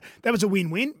Tigers. So that was a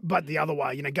win-win. But the other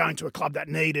way, going to a club that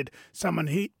needed someone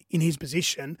in his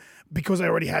position because they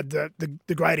already had the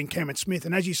great in Cameron Smith.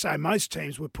 And as you say, most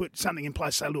teams would put something in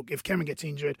place. Say, look, if Cameron gets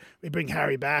injured, we bring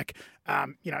Harry back.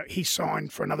 He's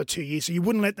signed for another 2 years, so you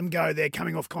wouldn't let them go there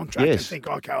coming off contract and think,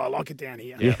 okay, I like it down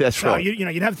here. Yeah, that's right.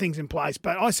 You'd have things in place,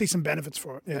 but I see some benefits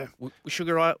for it. Yeah. Well,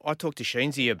 Sugar, I talked to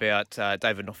Sheensy about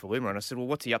David Nofaluma, and I said, well,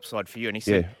 what's the upside for you? And he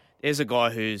said, there's a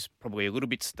guy who's probably a little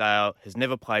bit stale, has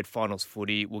never played finals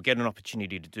footy, will get an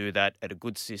opportunity to do that at a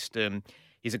good system.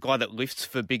 He's a guy that lifts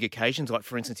for big occasions. Like,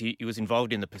 for instance, he was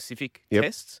involved in the Pacific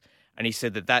tests. And he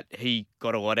said that he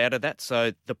got a lot out of that.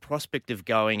 So the prospect of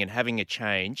going and having a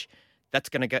change, that's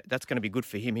going to be good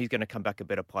for him. He's going to come back a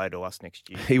better player to us next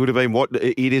year. He would have been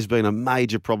it has been a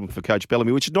major problem for Coach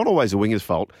Bellamy, which is not always a winger's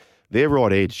fault. Their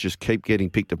right edge just keep getting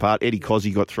picked apart. Eddie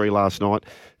Cozzy got 3 last night.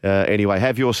 Anyway,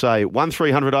 have your say.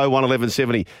 1300 01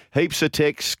 1170. Heaps of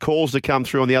texts, calls to come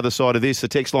through on the other side of this. The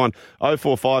text line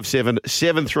 0457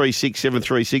 736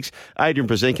 736. Adrian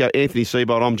Prezenko, Anthony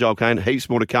Seabold, I'm Joel Kane. Heaps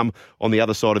more to come on the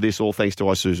other side of this, all thanks to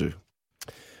Isuzu.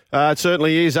 It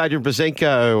certainly is. Adrian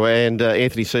Prezenko and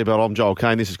Anthony Seabold. I'm Joel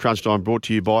Kane. This is Crunch Time brought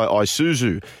to you by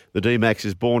Isuzu. The D-Max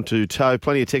is born to tow.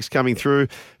 Plenty of text coming through.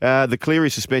 The Cleary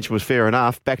suspension was fair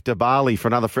enough. Back to Bali for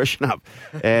another freshen up.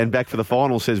 And back for the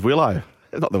final, says Willow.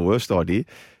 Not the worst idea.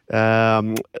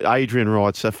 Adrian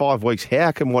writes, so 5 weeks.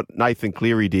 How can what Nathan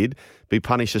Cleary did be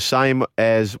punished the same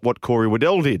as what Corey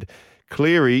Waddell did?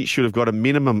 Cleary should have got a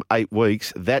minimum 8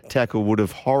 weeks. That tackle would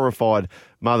have horrified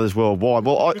mothers worldwide.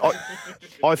 Well,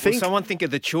 I think... Will someone think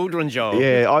of the children, Joel?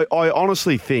 Yeah, I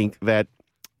honestly think that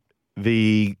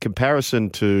the comparison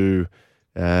to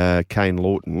Kane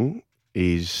Lawton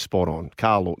is spot on.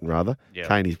 Carl Lawton, rather. Yep.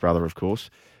 Kane, his brother, of course.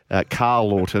 Carl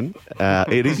Lawton.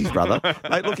 It is his brother.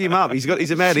 Mate, look him up. He's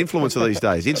a mad influencer these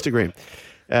days. Instagram.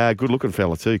 Good-looking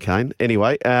fella too, Kane.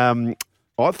 Anyway,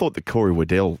 I thought that Corey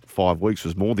Waddell 5 weeks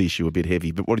was more the issue, a bit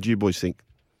heavy. But what did you boys think?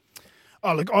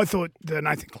 Oh, look, I thought the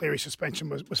Nathan Cleary suspension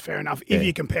was fair enough. If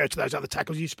you compare it to those other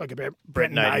tackles, you spoke about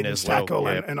Brent Naden's tackle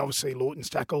and obviously Lawton's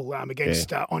tackle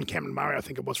against on Cameron Murray, I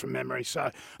think it was from memory. So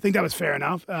I think that was fair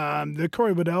enough. The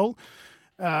Corey Waddell,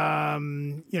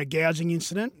 gouging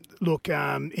incident. Look,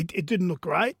 it didn't look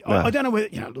great. No. I don't know whether,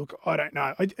 I don't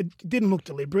know. It didn't look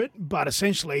deliberate, but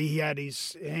essentially he had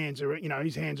his hands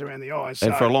around the eyes.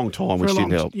 And for a long time, which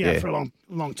didn't help. Yeah, for a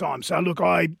long time. So look,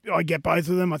 I get both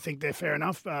of them. I think they're fair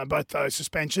enough, both those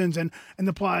suspensions. And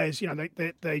the players,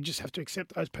 they just have to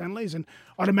accept those penalties. And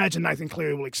I'd imagine Nathan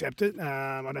Cleary will accept it.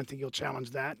 I don't think he'll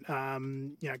challenge that,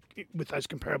 with those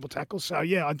comparable tackles. So,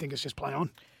 yeah, I think it's just play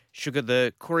on. Sugar,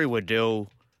 the Corey Waddell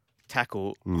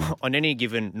tackle on any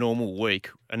given normal week,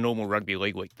 a normal rugby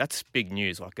league week, that's big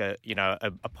news, like a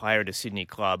player at a Sydney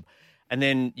club. And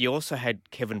then you also had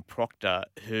Kevin Proctor,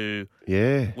 who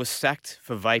was sacked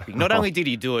for vaping. Not only did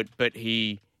he do it, but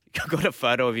he got a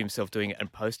photo of himself doing it and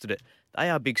posted it. They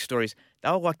are big stories. They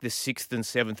were like the 6th and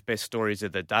 7th best stories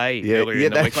of the day earlier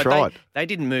in the week. That's right. They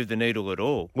didn't move the needle at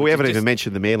all. Well, we haven't even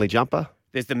mentioned the Manly jumper.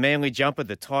 There's the Manly jumper,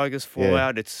 the Tigers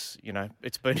fallout. It's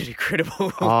it's been an incredible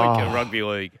week of rugby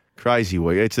league. Crazy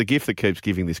week. It's the gift that keeps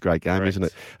giving this great game, isn't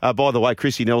it? By the way,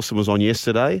 Chrissy Nelson was on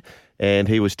yesterday, and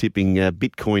he was tipping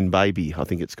Bitcoin Baby, I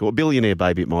think it's called. Billionaire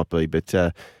Baby it might be, but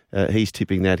he's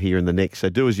tipping that here in the next. So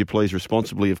do as you please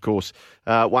responsibly, of course.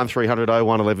 1300 01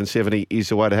 1170 is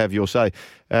the way to have your say.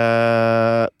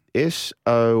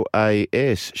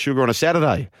 SOAS, Sugar on a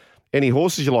Saturday. Any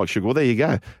horses you like, Sugar? Well, there you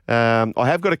go. I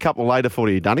have got a couple later for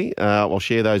you, Dunny. I'll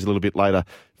share those a little bit later.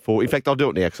 In fact, I'll do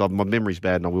it now because my memory's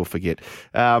bad and I will forget.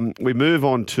 We move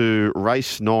on to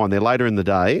race 9. They're later in the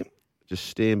day. Just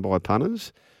stand by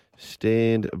punters.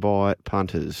 Stand by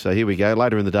punters. So here we go.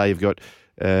 Later in the day, you've got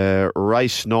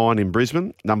race 9 in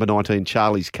Brisbane. Number 19,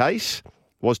 Charlie's Case.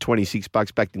 Was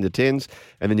 $26, backed in the 10s.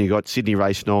 And then you've got Sydney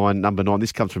race 9, number 9.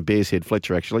 This comes from Bears Head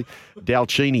Fletcher, actually.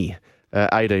 Dalcini.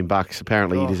 $18.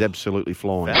 Apparently, it is absolutely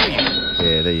flying. Value.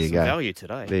 Yeah, there you go. Value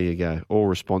today. There you go. All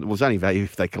response. Well, it's only value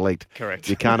if they collect. Correct.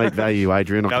 You can't eat value,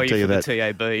 Adrian. I value can tell you that.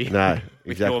 Value for the TAB. No,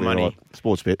 with exactly your money. Right.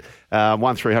 Sports bet.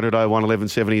 1300 01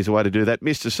 1170 is a way to do that.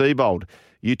 Mr. Seabold,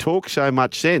 you talk so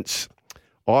much sense.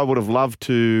 I would have loved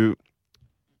to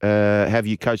have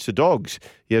you coach the Dogs.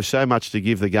 You have so much to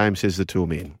give the game, says the tour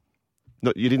man.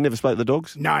 No, you didn't ever play the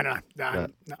Dogs? No.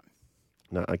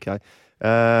 No, okay.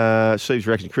 Steve's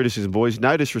reaction to criticism, boys.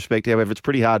 No disrespect, however, it's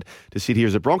pretty hard to sit here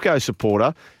as a Broncos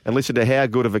supporter and listen to how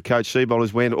good of a coach Seabold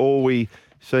is when all we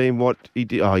see him what he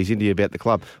did. Oh, he's India about the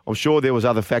club. I'm sure there was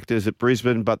other factors at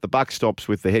Brisbane, but the buck stops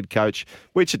with the head coach,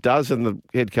 which it does, and the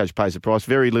head coach pays the price.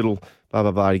 Very little, blah,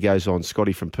 blah, blah. He goes on.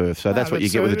 Scotty from Perth. So that's what you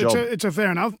get with the job. It's a fair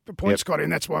enough point, Scotty,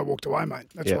 and that's why I walked away, mate.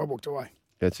 That's why I walked away.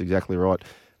 That's exactly right.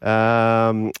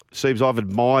 Seems I've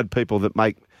admired people that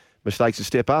make mistakes to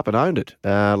step up and owned it.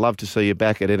 Love to see you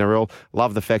back at NRL.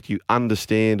 Love the fact you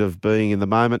understand of being in the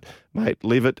moment. Mate,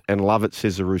 live it and love it,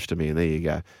 says the Rooster Man. There you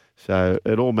go. So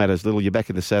it all matters little. You're back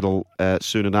in the saddle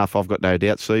soon enough, I've got no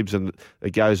doubt, Siebes, and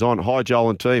it goes on. Hi, Joel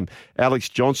and team. Alex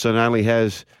Johnson only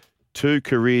has 2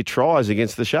 career tries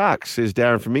against the Sharks, says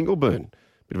Darren from Ingleburn.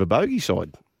 Bit of a bogey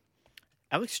side.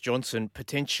 Alex Johnson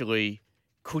potentially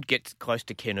could get close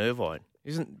to Ken Irvine.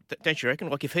 Don't you reckon?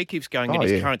 Like, if he keeps going at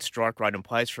his current strike rate and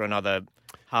plays for another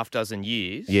half dozen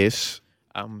years, yes,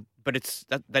 But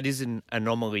that is an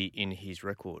anomaly in his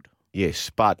record. Yes,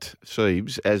 but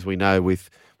Siebes, as we know, we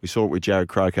saw it with Jared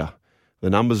Croker. The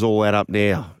numbers all add up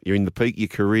now. You're in the peak of your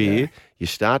career. Yeah. You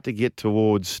start to get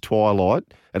towards twilight.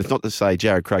 And it's not to say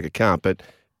Jared Croker can't, but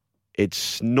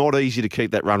it's not easy to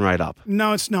keep that run rate up.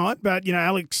 No, it's not. But,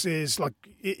 Alex is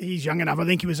he's young enough. I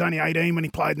think he was only 18 when he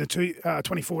played in the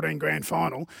 2014 grand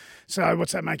final. So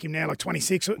what's that make him now,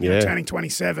 26, turning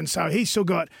 27. So he's still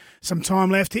got some time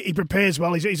left. He prepares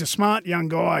well. He's a smart young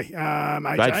guy,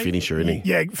 AJ. Great finisher, isn't he?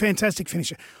 Yeah, fantastic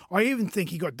finisher. I even think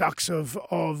he got ducks of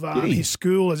his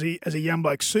school as a young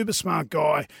bloke. Super smart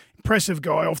guy, impressive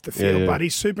guy off the field, but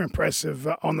he's super impressive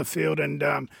on the field.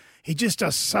 And he just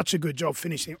does such a good job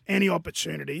finishing any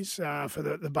opportunities for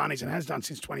the Bunnies and has done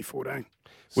since 2014.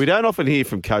 We don't often hear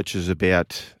from coaches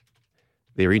about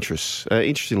their interests.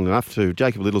 Interestingly enough, too,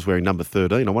 Jacob Little's wearing number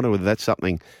 13. I wonder whether that's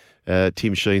something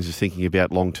Tim Sheens is thinking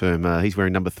about long term. He's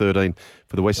wearing number 13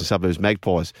 for the Western Suburbs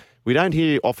Magpies. We don't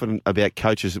hear often about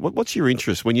coaches. What's your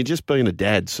interest when you're just being a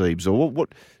dad, Siebes? Or what?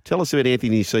 Tell us about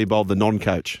Anthony Seibold, the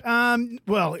non-coach.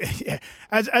 Well, yeah,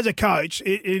 as a coach,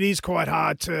 it is quite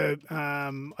hard to,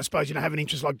 I suppose, have an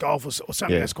interest like golf or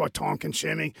something that's quite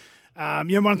time-consuming.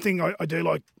 One thing I do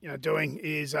like, doing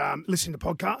is listening to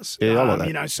podcasts. Yeah, I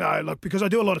like that. So because I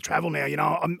do a lot of travel now,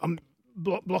 I'm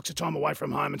blocks of time away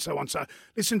from home and so on. So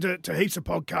listen to heaps of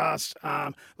podcasts.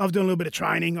 Love doing a little bit of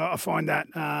training. I find that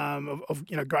of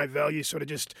great value. Sort of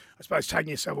just, I suppose, taking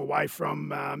yourself away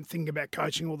from thinking about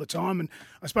coaching all the time, and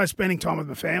I suppose spending time with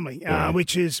my family,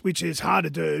 which is hard to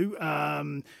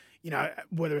do.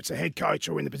 Whether it's a head coach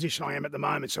or in the position I am at the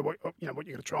moment. So what you're going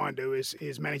to try and do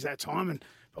is manage that time. And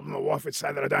probably my wife would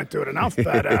say that I don't do it enough.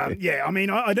 But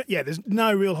there's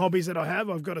no real hobbies that I have,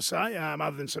 I've got to say,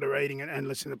 other than sort of reading and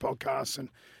listening to podcasts and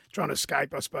trying to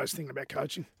escape, I suppose, thinking about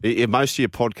coaching. Are most of your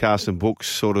podcasts and books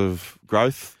sort of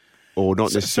growth or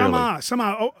not necessarily? Some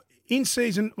are. Oh, in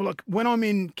season, look, when I'm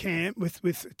in camp with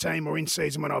a team or in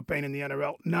season when I've been in the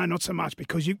NRL, no, not so much,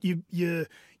 because you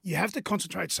have to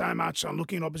concentrate so much on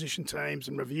looking at opposition teams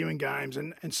and reviewing games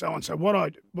and so on. So what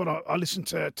I listen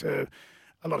to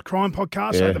a lot of crime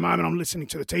podcasts. So at the moment, I'm listening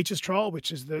to The Teacher's Trial,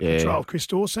 which is the trial of Chris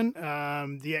Dawson,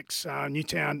 the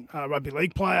ex-Newtown rugby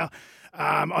league player.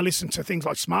 I listen to things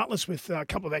like Smartless with a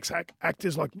couple of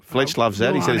ex-actors like Fletch loves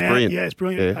that. He said it's brilliant. Yeah, it's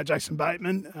brilliant. Yeah. Jason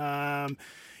Bateman.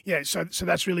 So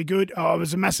that's really good. I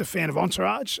was a massive fan of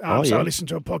Entourage. So I listened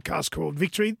to a podcast called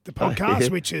Victory, the podcast,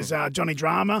 which is Johnny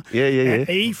Drama and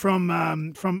E from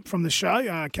the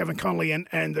show, Kevin Connolly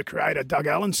and the creator, Doug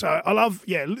Allen. So I love,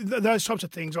 those types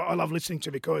of things I love listening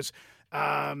to because,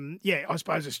 I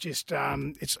suppose it's just,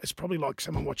 it's probably like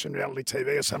someone watching reality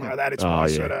TV or something like that. It's my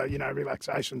sort of,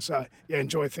 relaxation. So,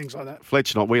 enjoy things like that.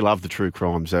 Fletch and I, we love the true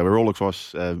crimes. We're all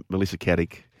across Melissa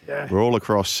Caddick. Yeah. We're all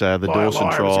across the Dawson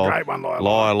trial. Was a great one,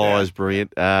 Liar is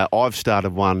brilliant. I've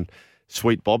started one,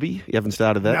 Sweet Bobby. You haven't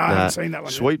started that? No, I haven't seen that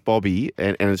one. Sweet Bobby,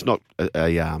 and it's not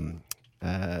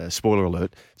a spoiler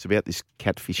alert. It's about this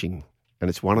catfishing, and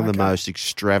it's one of the most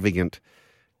extravagant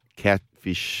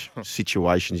catfish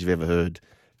situations you've ever heard.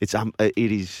 It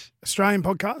is Australian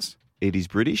podcast. It is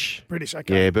British. British,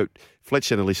 okay. Yeah, but Fletch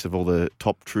sent a list of all the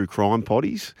top true crime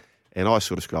potties. And I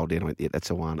sort of scrolled down and went, that's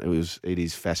the one. It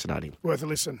is fascinating. Worth a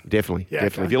listen. Definitely. Yeah,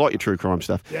 definitely. Okay. If you like your true crime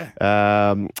stuff.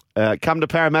 Yeah. Come to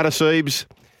Parramatta, Siebes,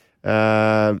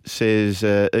 says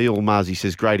Eel Marzi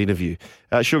says, great interview.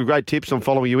 Sugar, great tips on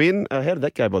following you in. How did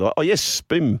that go, by the way? Oh, yes,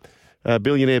 Bim,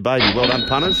 billionaire baby. Well done,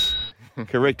 punters.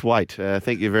 Correct weight.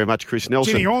 Thank you very much, Chris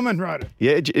Nelson. Jimmy Orman wrote it.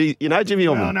 Yeah, you know Jimmy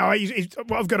Orman? No,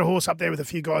 I've got a horse up there with a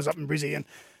few guys up in Brizzy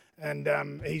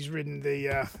and he's ridden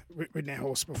our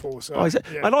horse before. So, is that,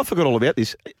 and I forgot all about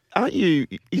this. Aren't you?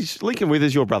 Is Lincoln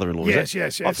Withers your brother-in-law?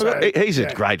 Yes. I forgot. He's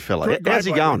a great fella. How's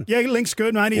he going? Yeah, Link's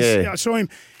good, mate. I saw him.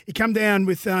 He come down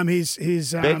with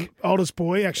his oldest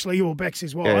boy, actually, or Beck's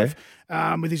his wife,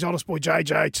 with his oldest boy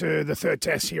JJ to the third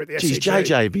test here at the SCG.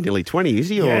 JJ would be nearly 20, is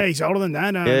he? Yeah, he's older than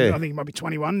that. I think he might be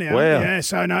 21 now. Wow. Yeah.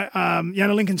 So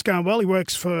Lincoln's going well. He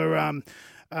works for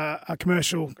a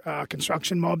commercial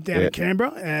construction mob down in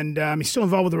Canberra, and he's still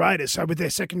involved with the Raiders, so with their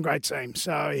second grade team.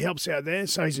 So he helps out there.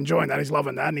 So he's enjoying that. He's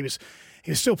loving that, and he was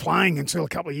still playing until a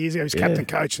couple of years ago. He was captain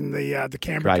coach in the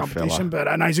Canberra competition. Fella.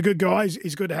 But no, he's a good guy.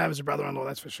 He's good to have as a brother-in-law,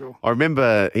 that's for sure. I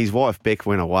remember his wife Beck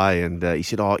went away, and he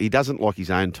said, he doesn't like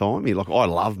his own time. I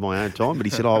love my own time, but he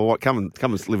said, come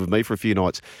and live with me for a few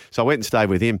nights. So I went and stayed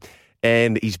with him,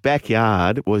 and his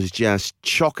backyard was just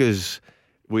chockers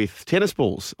with tennis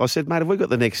balls. I said, mate, have we got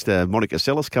the next Monica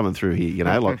Seles coming through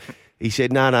here? He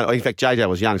said, no. In fact, JJ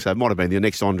was young, so it might have been the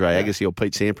next Andre Agassi or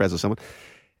Pete Sampras or someone.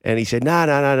 And he said,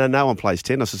 no one plays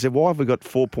tennis. I said, why have we got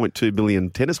 4.2 billion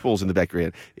tennis balls in the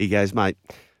background? He goes, mate,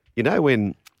 you know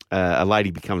when a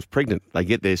lady becomes pregnant, they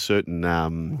get their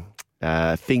certain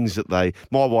things that they...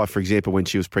 My wife, for example, when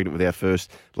she was pregnant with our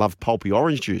first, loved pulpy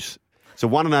orange juice. So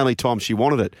one and only time she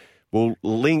wanted it. Well,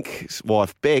 Link's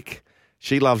wife, Beck,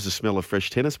 she loves the smell of fresh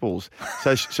tennis balls.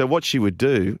 So what she would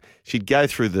do, she'd go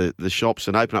through the shops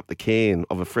and open up the can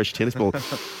of a fresh tennis ball.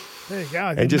 There you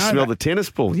go. And just smell the tennis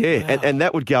ball, yeah. Wow. And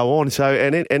that would go on. So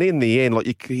and in the end,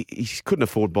 like you couldn't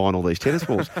afford buying all these tennis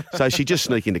balls. So she'd just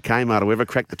sneak into Kmart or whatever,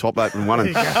 crack the top open one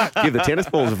and give the tennis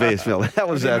balls a fair smell. That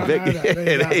was Beck.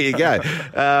 There you go.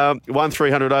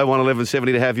 1300 01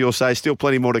 1170 to have your say. Still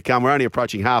plenty more to come. We're only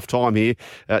approaching half time here.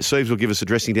 Siebes will give us a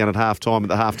dressing down at half time at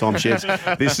the halftime sheds.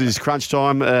 This is Crunch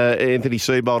Time. Anthony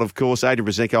Seibold, of course, Adrian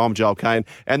Brazenko, I'm Joel Kane.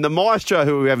 And the maestro,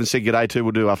 who we haven't said good day to,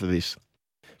 will do after this.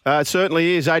 It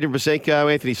certainly is. Adrian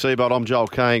Brazenko, Anthony Seibold, I'm Joel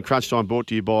Kane. Crunch Time brought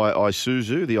to you by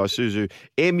Isuzu. The Isuzu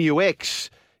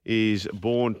MUX is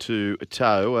born to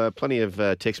tow. Plenty of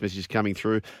text messages coming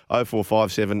through.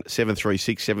 0457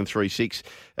 736 736.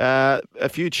 A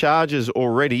few charges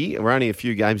already. We're only a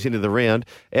few games into the round.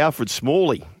 Alfred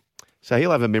Smalley. So he'll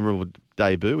have a memorable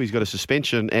debut. He's got a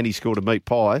suspension and he scored a meat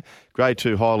pie. Grade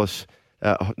 2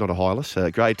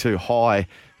 Grade 2 high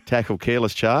tackle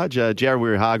careless charge.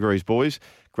 Jarawiri Hargreaves, boys.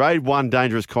 Grade 1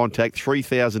 dangerous contact,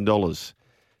 $3,000.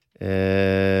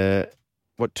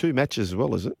 2 matches as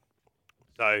well, is it?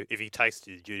 So if he takes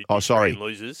to the duty sorry. and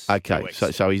loses, okay.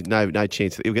 So he's no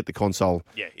chance. He'll get the console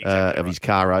of his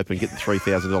car open, get the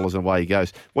 $3,000 and away he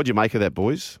goes. What do you make of that,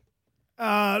 boys?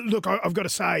 Look, I've got to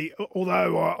say,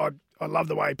 although I love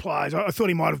the way he plays, I thought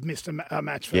he might have missed a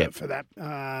match for that.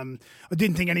 I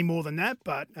didn't think any more than that,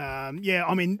 but I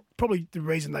mean, probably the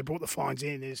reason they brought the fines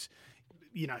in is,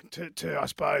 to I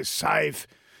suppose save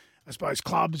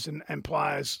clubs and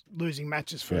players losing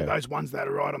matches for those ones that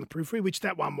are right on the periphery, which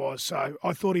that one was. So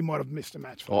I thought he might have missed a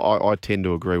match. I tend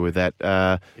to agree with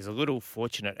that. He's a little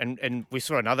fortunate. And we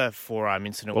saw another forearm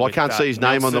incident. Well, I can't see his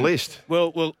name on the list.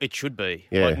 Well, it should be.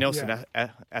 Yeah. Like Nelson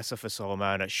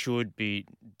Asafa-Solomona should be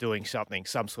doing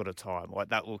some sort of time. Like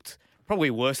that looked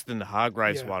probably worse than the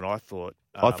Hargreaves one, I thought.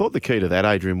 I thought the key to that,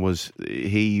 Adrian, was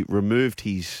he removed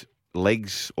his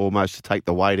legs almost to take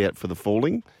the weight out for the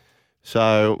falling.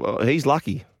 So he's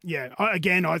lucky. Yeah. I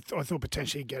thought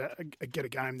potentially get a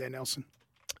game there, Nelson.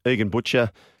 Egan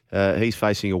Butcher, he's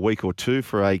facing a week or two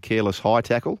for a careless high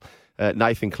tackle.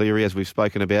 Nathan Cleary, as we've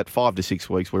spoken about, 5 to 6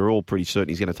 weeks. We're all pretty certain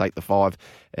he's going to take the 5.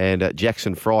 And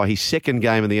Jackson Fry, his second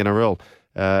game in the NRL,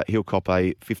 he'll cop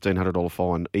a $1,500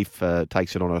 fine if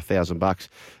takes it on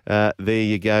 $1,000. There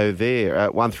you go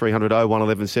there. 1300 01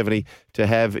 1170 to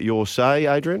have your say,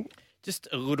 Adrian. Just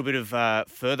a little bit of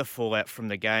further fallout from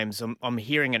the games. I'm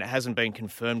hearing, and it hasn't been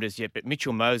confirmed as yet, but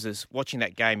Mitchell Moses, watching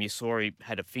that game, you saw he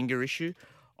had a finger issue.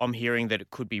 I'm hearing that it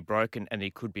could be broken and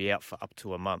he could be out for up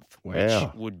to a month, which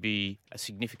would be a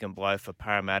significant blow for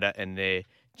Parramatta and their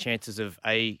chances of,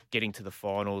 getting to the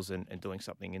finals and doing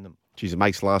something in them. Geez, it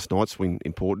makes last night's win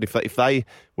important. If they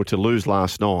were to lose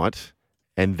last night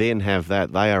and then have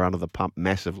that, they are under the pump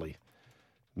massively.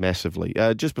 Massively.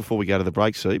 Just before we go to the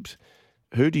break, Siebes,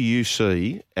 who do you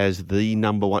see as the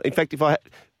number one? In fact,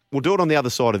 we'll do it on the other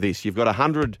side of this. You've got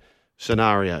 100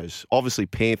 scenarios. Obviously,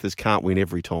 Panthers can't win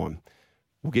every time.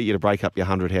 We'll get you to break up your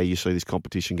 100, how you see this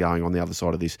competition going on the other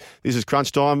side of this. This is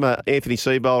Crunch Time. Anthony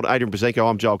Seibold, Adrian Brazenko,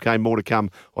 I'm Joel Kane. More to come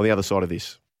on the other side of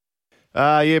this.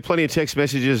 Plenty of text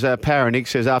messages. Paranick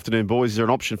says, afternoon, boys. Is there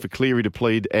an option for Cleary to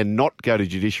plead and not go to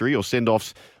judiciary, or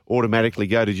send-offs automatically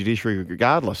go to judiciary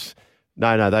regardless?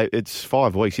 No, it's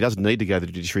 5 weeks. He doesn't need to go to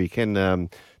the judiciary. He can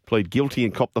plead guilty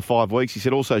and cop the 5 weeks. He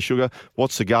said, also, Sugar,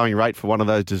 what's the going rate for one of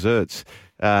those desserts?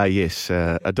 Yes,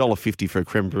 $1.50 for a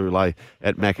creme brulee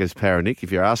at Macca's Paranick,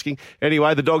 if you're asking.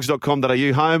 Anyway,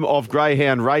 thedogs.com.au, home of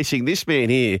greyhound racing. This man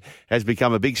here has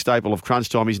become a big staple of Crunch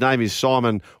Time. His name is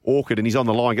Simon Orchard, and he's on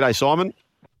the line. G'day, Simon.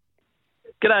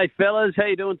 G'day, fellas. How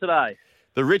you doing today?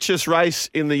 The richest race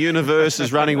in the universe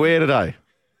is running where today?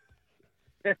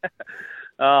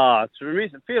 It's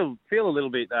remiss. Feel a little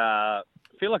bit.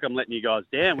 Feel like I'm letting you guys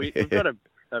down. We've got a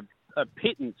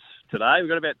pittance today. We've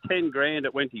got about 10 grand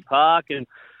at Wenty Park, and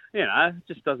it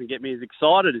just doesn't get me as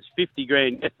excited as 50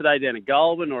 grand yesterday down at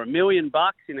Goulburn, or $1 million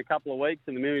in a couple of weeks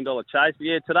in the $1 million chase. But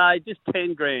yeah, today just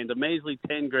 10 grand, a measly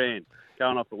 10 grand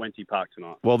going off at Wenty Park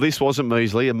tonight. Well, this wasn't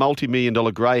measly. A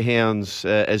multi-million-dollar greyhounds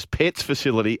as pets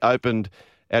facility opened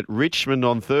at Richmond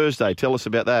on Thursday. Tell us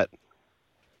about that.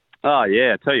 Oh,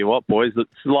 yeah. I tell you what, boys, it's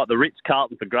like the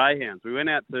Ritz-Carlton for greyhounds. We went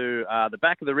out to the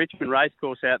back of the Richmond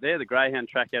racecourse out there, the greyhound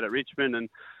track out at Richmond, and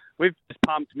we've just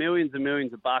pumped millions and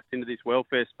millions of bucks into this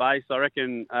welfare space. I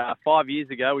reckon 5 years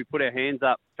ago we put our hands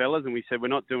up, fellas, and we said we're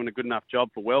not doing a good enough job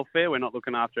for welfare. We're not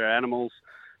looking after our animals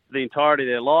for the entirety of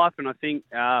their life. And I think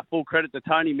full credit to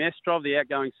Tony Mestrov, the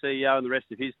outgoing CEO, and the rest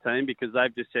of his team, because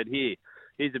they've just said,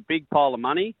 here's a big pile of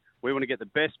money. We want to get the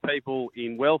best people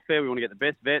in welfare. We want to get the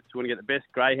best vets. We want to get the best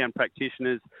greyhound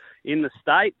practitioners in the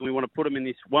state. We want to put them in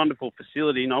this wonderful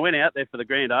facility. And I went out there for the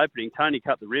grand opening. Tony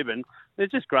cut the ribbon. There's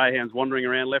just greyhounds wandering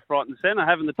around left, right and centre,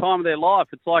 having the time of their life.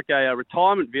 It's like a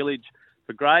retirement village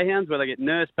for greyhounds where they get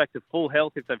nursed back to full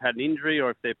health if they've had an injury, or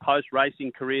if they're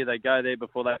post-racing career, they go there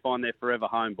before they find their forever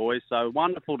home, boys. So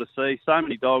wonderful to see so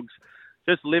many dogs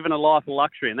just living a life of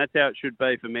luxury, and that's how it should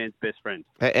be for man's best friend.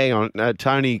 Hang on,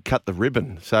 Tony cut the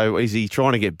ribbon. So is he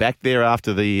trying to get back there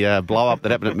after the blow-up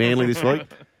that happened at Manly this week?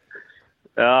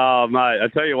 Oh, mate, I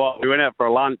tell you what, we went out for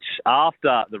a lunch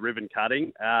after the ribbon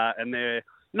cutting, and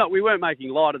we weren't making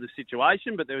light of the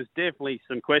situation, but there was definitely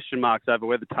some question marks over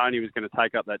whether Tony was going to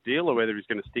take up that deal or whether he's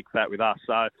going to stick fat with us.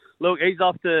 So, look, he's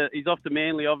off to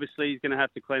Manly. Obviously, he's going to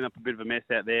have to clean up a bit of a mess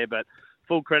out there, but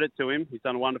full credit to him. He's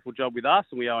done a wonderful job with us,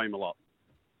 and we owe him a lot.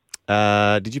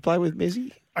 Did you play with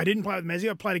Mezzy? I didn't play with Mezzy.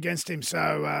 I played against him.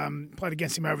 Played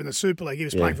against him over in the Super League. He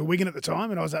was playing for Wigan at the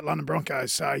time, and I was at London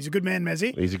Broncos. So he's a good man,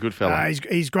 Mezzy. He's a good fella.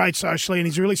 He's great socially, and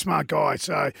he's a really smart guy.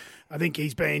 So I think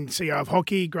he's been CEO of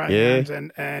hockey, greyhounds,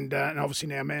 and obviously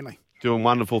now Manly. Doing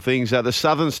wonderful things. The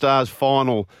Southern Stars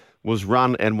final was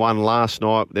run and won last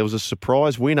night. There was a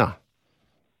surprise winner.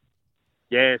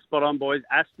 Yeah, spot on, boys.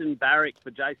 Aston Barrick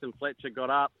for Jason Fletcher got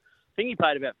up. I think he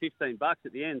paid about $15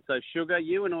 at the end. So, Sugar,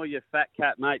 you and all your fat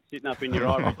cat mates sitting up in your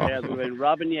ivory towers have been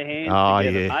rubbing your hands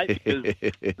together, mate,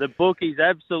 because the bookies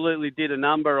absolutely did a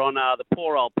number on the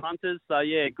poor old punters. So,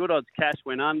 yeah, good odds cash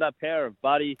went under. Power of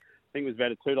Buddy, I think, was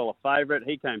about a $2 favourite.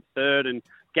 He came third. And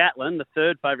Gatlin, the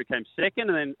third favourite, came second.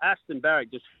 And then Aston Barrick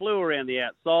just flew around the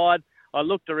outside. I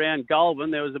looked around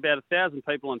Goulburn. There was about 1,000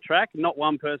 people on track. Not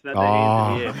one person had their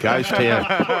hands in the air. Ghost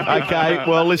town. Okay,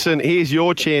 well, listen, here's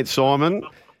your chance, Simon.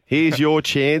 Here's your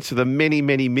chance for the many,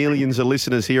 many millions of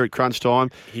listeners here at Crunch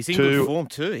Time. He's in good form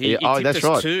too. He that's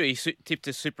right. He tipped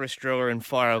a Super Australia and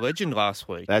Fire Legend last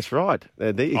week. That's right.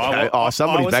 There you go.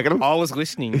 Somebody's backing him. I was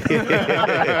listening.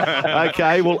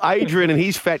 Okay, well, Adrian and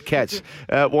his fat cats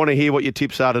want to hear what your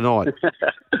tips are tonight.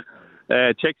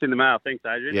 Checks in the mail. Thanks,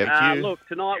 Adrian. Yeah, look,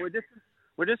 tonight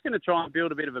we're just going to try and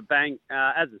build a bit of a bang.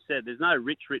 As I said, there's no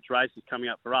rich races coming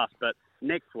up for us, but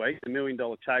next week, the $1 Million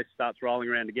Chase starts rolling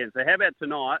around again. So how about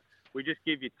tonight? We just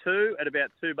give you two at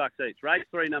about $2 each. Race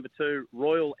 3, number 2,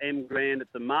 Royal M Grand. It's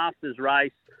a Masters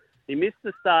race. He missed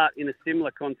the start in a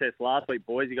similar contest last week,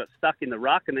 boys. He got stuck in the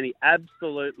ruck, and then he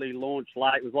absolutely launched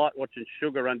late. It was like watching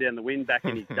Sugar run down the wind back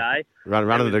in his day.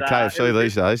 running to the KFC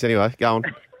these days. Anyway, go on.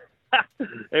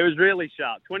 It was really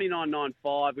sharp.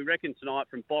 29.95. We reckon tonight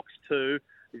from box 2.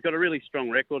 He's got a really strong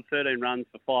record, 13 runs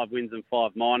for 5 wins and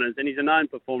 5 minors, and he's a known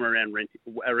performer around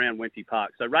Wenty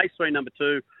Park. So race 3, number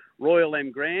 2, Royal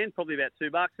M Grand, probably about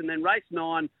 $2. And then race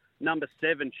 9, number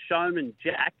 7, Showman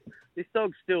Jack. This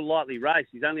dog's still lightly raced.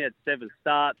 He's only had 7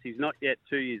 starts. He's not yet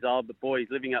 2 years old, but boy,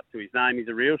 he's living up to his name. He's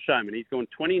a real showman. He's gone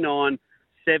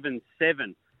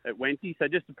 29.77 at Wenty. So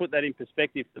just to put that in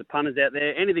perspective for the punters out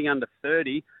there, anything under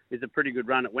 30 is a pretty good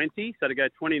run at Wenty. So to go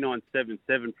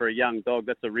 29.77 for a young dog,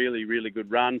 that's a really, really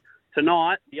good run.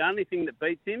 Tonight, the only thing that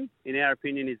beats him, in our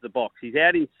opinion, is the box. He's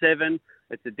out in 7.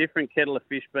 It's a different kettle of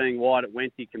fish being wide at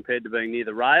Wenty compared to being near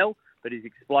the rail, but his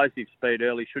explosive speed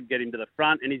early should get him to the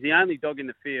front, and he's the only dog in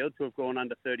the field to have gone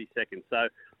under 30 seconds. So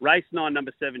race 9,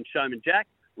 number 7, Showman Jack.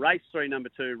 Race 3, number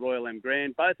 2, Royal M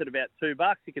Grand, both at about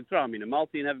 $2. You can throw them in a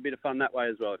multi and have a bit of fun that way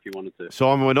as well if you wanted to.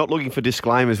 Simon, we're not looking for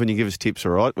disclaimers when you give us tips,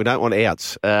 all right? We don't want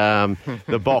outs.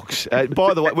 The box.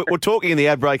 By the way, we're talking in the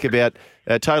ad break about,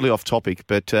 totally off topic,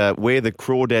 but Where the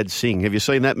Crawdads Sing. Have you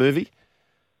seen that movie?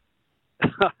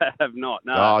 I have not,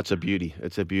 no. Oh, it's a beauty.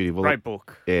 It's a beauty. Well, great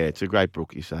book. Yeah, it's a great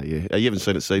book, you say, yeah. You haven't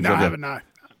seen it, Steve? No, I haven't, no.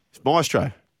 It's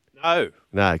Maestro.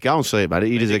 No, go and see it, mate.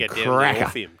 It is a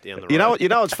cracker. You know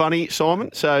what's funny, Simon?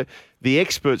 So the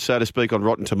experts, so to speak, on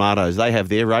Rotten Tomatoes, they have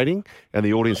their rating and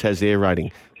the audience has their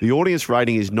rating. The audience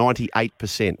rating is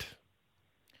 98%.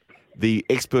 The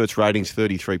experts' rating is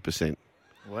 33%.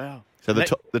 Wow. So the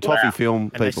Toffee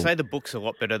film people. And they say the book's a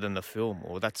lot better than the film,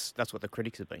 or that's what the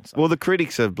critics have been saying. Well, the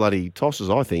critics are bloody tossers,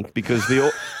 I think, because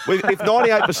if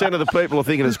 98% of the people are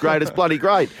thinking it's great, it's bloody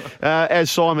great,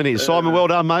 as Simon is. Simon, well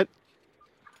done, mate.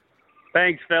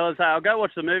 Thanks, fellas. Hey, I'll go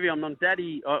watch the movie. I'm on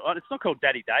Daddy. It's not called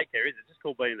Daddy Daycare, is it? It's just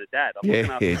called Being the Dad.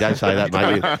 Yeah, don't say that,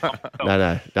 mate.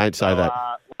 No, don't say that.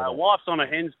 My wife's on a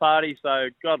hen's party, so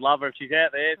God love her if she's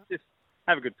out there. Just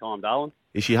have a good time, darling.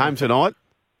 Is she home tonight?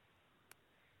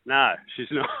 No, she's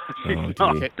not. She's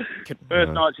Oh, not. dear.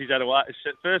 First night she's had away.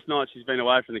 First night she's been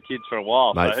away from the kids for a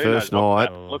while. Mate, so who first knows what's night.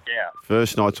 happened. Look out.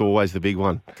 First night's always the big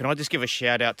one. Can I just give a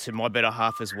shout out to my better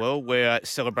half as well? We're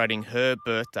celebrating her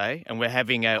birthday and we're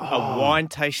having a wine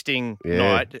tasting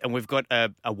night, and we've got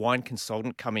a wine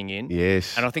consultant coming in.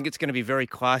 Yes. And I think it's going to be very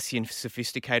classy and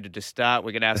sophisticated to start.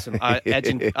 We're going to have some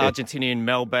Argentinian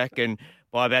Malbec, and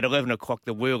by about 11 o'clock,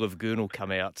 the Wheel of Goon will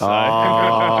come out. So.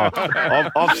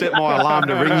 I've set my alarm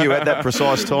to ring you at that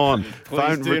precise time.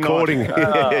 Phone do recording.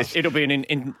 Yes. It'll be an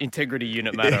integrity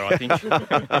unit matter, I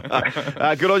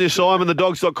think. Good on you, Simon.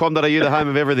 Thedogs.com.au, the home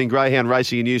of everything greyhound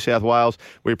racing in New South Wales.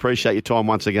 We appreciate your time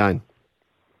once again.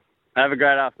 Have a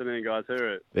great afternoon, guys.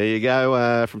 Hooroo. There you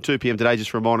go. From 2 p.m. today,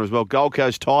 just a reminder as well, Gold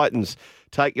Coast Titans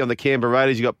taking on the Canberra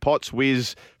Raiders. You've got Potts,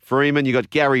 Wiz, Freeman. You've got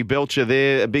Gary Belcher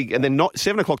there. And then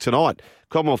 7 o'clock tonight,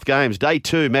 Commonwealth Games, Day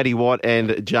 2, Matty White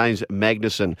and James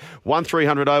Magnuson.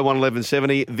 1300 01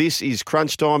 1170. This is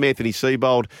Crunch Time. Anthony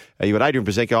Seibold. You've got Adrian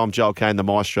Brazenko. I'm Joel Kane, the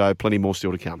Maestro. Plenty more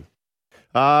still to come.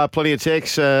 Plenty of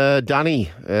texts.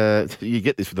 Dunny, you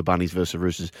get this with the Bunnies versus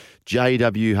Roosters.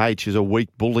 JWH is a weak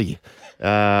bully.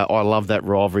 I love that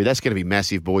rivalry. That's going to be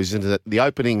massive, boys, isn't it? The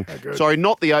opening, sorry,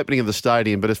 not the opening of the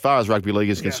stadium, but as far as rugby league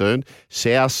is concerned,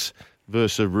 South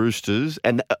versus Roosters.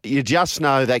 And you just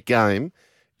know that game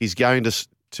is going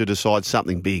to decide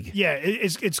something big. Yeah,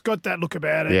 it's got that look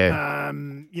about it. Yeah.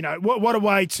 What a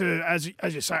way to, as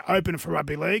you say, open for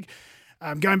rugby league.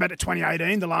 Going back to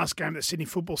 2018, the last game at the Sydney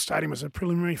Football Stadium was a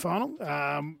preliminary final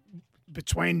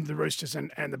between the Roosters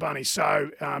and the Bunnies.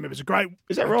 So it was a great...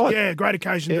 Is that right? Yeah, great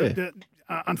occasion. Yeah.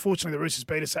 Unfortunately, the Roosters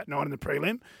beat us that night in the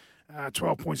prelim,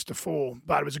 12 points to 4.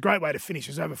 But it was a great way to finish.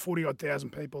 There's over 40-odd thousand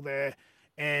people there.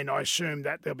 And I assume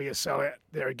that there'll be a sellout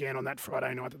there again on that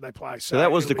Friday night that they play. So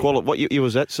that was the quality. What year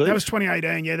was that, Steve? That was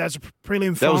 2018, yeah. That was a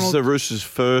prelim final. That was the Roosters'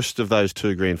 first of those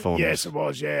two grand finals. Yes, it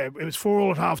was, yeah. It was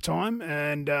 4-4 at half-time,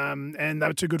 and they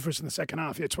were too good for us in the second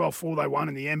half. Yeah, 12-4 they won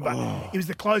in the end, but it was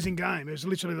the closing game. It was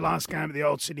literally the last game at the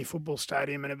old Sydney Football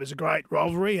Stadium, and it was a great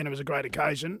rivalry, and it was a great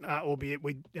occasion, albeit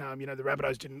the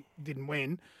Rabbitohs didn't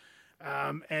win.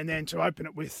 And then to open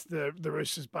it with the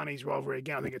Roosters Bunnies rivalry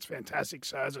again, I think it's fantastic.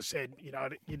 So as I said,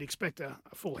 you'd expect a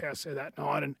full house there that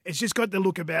night, and it's just got the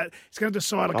look about. It's going to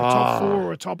decide like a top 4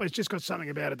 or a top. It's just got something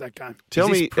about it, that game. Is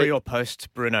this pre or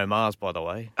post Bruno Mars, by the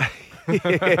way?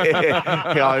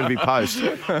 Yeah, it'll be post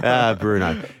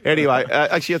Bruno. Anyway,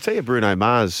 actually, I'll tell you, Bruno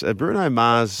Mars'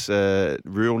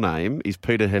 real name is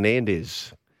Peter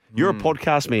Hernandez. You're a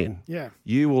podcast man. Yeah,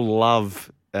 you will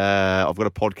love. I've got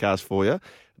a podcast for you.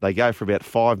 They go for about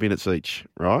 5 minutes each,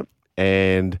 right?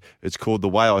 And it's called The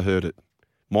Way I Heard It.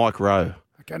 Mike Rowe.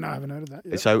 Okay, no, I haven't heard of that.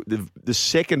 Yep. So the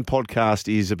second podcast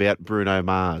is about Bruno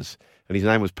Mars, and his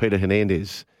name was Peter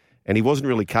Hernandez. And he wasn't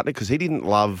really cutting it because he didn't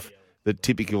love the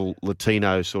typical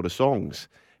Latino sort of songs.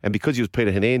 And because he was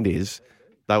Peter Hernandez,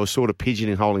 they were sort of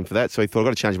pigeonholing for that. So he thought, I've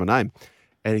got to change my name.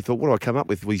 And he thought, what do I come up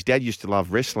with? Well, his dad used to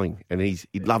love wrestling, and he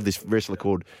loved this wrestler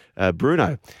called Bruno.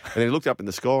 And then he looked up in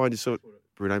the sky and just thought,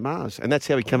 Bruno Mars. And that's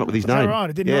how he came up with his name. Right,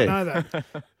 I did not know that.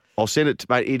 I'll send it to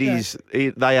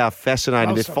mate. They are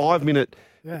fascinating. They're 5 minute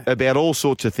about all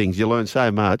sorts of things. You learn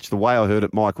so much. The Way I Heard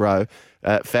It, Mike Rowe,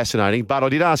 fascinating. But I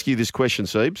did ask you this question,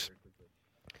 Siebes.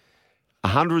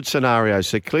 100 scenarios.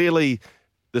 So clearly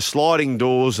the sliding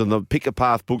doors and the pick a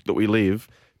path book that we live,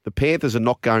 the Panthers are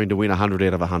not going to win 100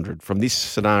 out of 100 from this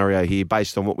scenario here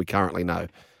based on what we currently know.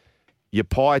 Your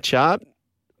pie chart,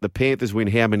 the Panthers win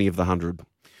how many of the 100?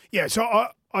 Yeah, so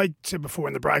I said before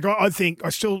in the break, I think I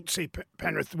still see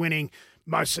Penrith winning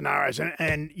most scenarios,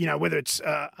 and whether it's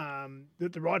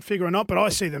the right figure or not, but I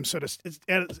see them sort of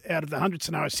out of the 100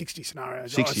 scenarios, 60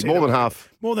 scenarios. 60, more than half.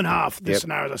 More than half the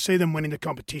scenarios. I see them winning the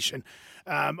competition.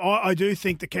 I do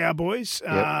think the Cowboys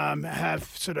have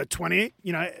sort of 20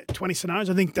 scenarios.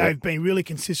 I think they've been really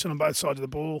consistent on both sides of the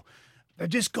ball. They've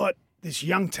just got this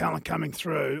young talent coming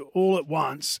through all at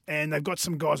once, and they've got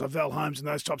some guys like Val Holmes and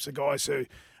those types of guys who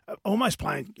are almost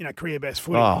playing, career best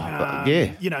footy.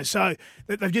 So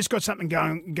they've just got something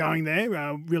going there.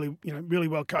 Really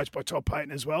well coached by Todd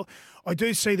Payton as well. I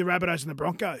do see the Rabbitohs and the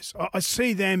Broncos. I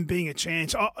see them being a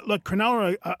chance. Look,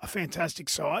 Cronulla are a fantastic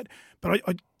side, but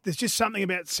there's just something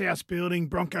about South building,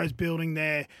 Broncos building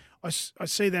there. I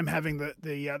see them having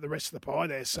the rest of the pie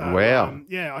there. So wow,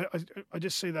 I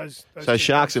just see those so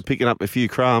Sharks are picking up a few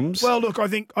crumbs. Well, look, I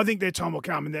think their time will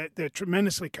come, and they're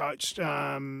tremendously coached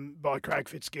by Craig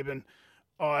Fitzgibbon.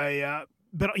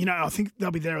 But I think they'll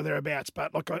be there or thereabouts.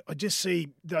 But I just see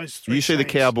those three. You see the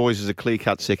Cowboys as a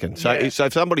clear-cut second. So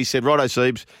if somebody said, righto,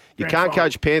 Siebes, you can't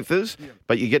coach Panthers,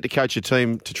 but you get to coach a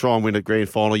team to try and win a grand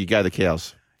final, you go the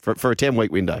Cows for a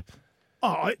 10-week window.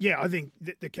 Oh, yeah, I think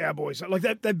the Cowboys, like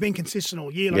they've been consistent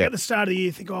all year. Like at the start of the year,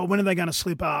 you think, when are they going to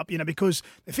slip up? Because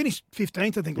they finished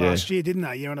 15th, I think, last year, didn't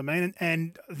they? You know what I mean?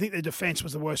 And I think their defence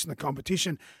was the worst in the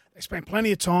competition. They spent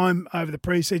plenty of time over the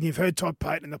preseason. You've heard Todd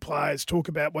Payton and the players talk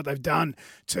about what they've done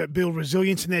to build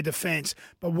resilience in their defence.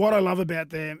 But what I love about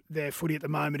their footy at the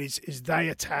moment is they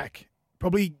attack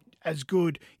probably as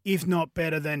good, if not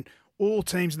better, than all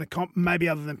teams in the comp, maybe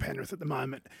other than Penrith at the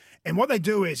moment. And what they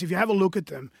do is, if you have a look at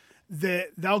them,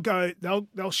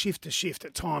 they'll shift to shift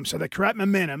at times. So they create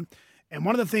momentum. And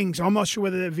one of the things, I'm not sure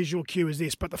whether their visual cue is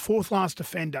this, but the fourth last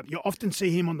defender, you often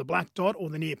see him on the black dot or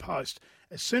the near post.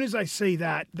 As soon as they see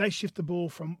that, they shift the ball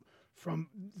from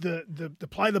the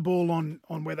play the ball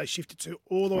on where they shifted to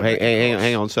all the way.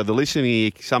 Hang on. So the listening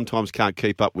ear sometimes can't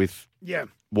keep up with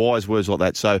wise words like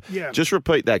that. So just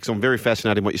repeat that because I'm very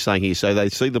fascinated in what you're saying here. So they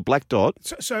see the black dot.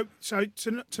 So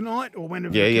tonight or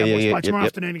whenever the Cowboys play tomorrow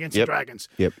afternoon against the Dragons.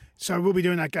 Yep. So we'll be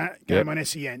doing that game on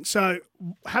SEN. So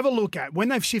have a look at when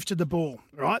they've shifted the ball,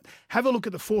 right? Have a look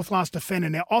at the fourth last defender.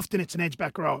 Now, often it's an edge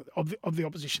back row of the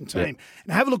opposition team. Yep.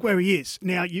 And have a look where he is.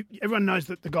 Now, everyone knows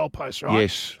that the goalpost, right?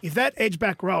 Yes. If that edge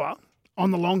back rower on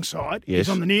the long side is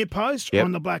on the near post or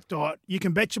on the black dot, you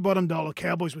can bet your bottom dollar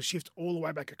Cowboys will shift all the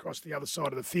way back across the other side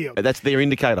of the field. That's their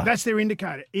indicator. That's their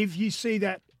indicator. If you see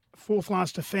that fourth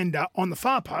last defender on the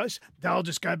far post, they'll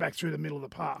just go back through the middle of the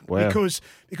park. Wow.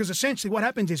 Because essentially what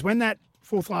happens is when that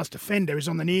fourth last defender is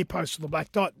on the near post of the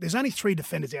black dot, there's only 3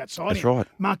 defenders outside him,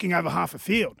 marking over half a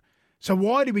field. So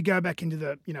why do we go back into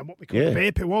the, what we call the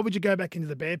bear pit? Why would you go back into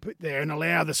the bear pit there and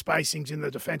allow the spacings in the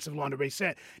defensive line to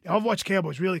reset? Now, I've watched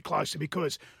Cowboys really closely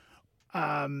because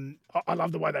I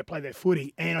love the way they play their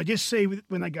footy. And I just see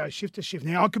when they go shift to shift.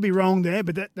 Now, I could be wrong there,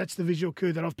 but that's the visual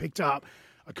cue that I've picked up.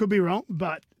 I could be wrong,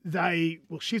 but they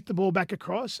will shift the ball back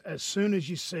across as soon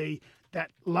as you see that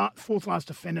fourth last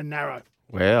defender narrow.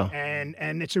 Wow.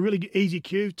 And it's a really easy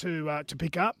cue to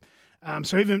pick up.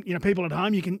 So even people at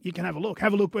home, you can have a look.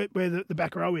 Have a look where the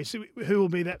back row is. Who will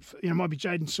be that? Might be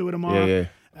Jaden Stewart tomorrow.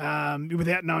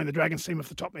 Without knowing the Dragons team off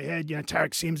the top of my head,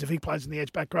 Tarek Sims if he plays in the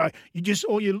edge back row.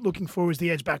 All you're looking for is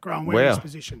the edge back row and where his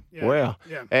position. Yeah. Wow.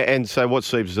 Yeah. And so what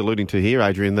Steve's alluding to here,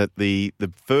 Adrian, that the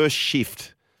first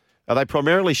shift. Are they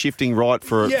primarily shifting right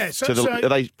for? Are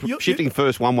they shifting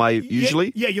first one way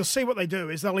usually? Yeah, you'll see what they do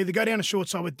is they'll either go down a short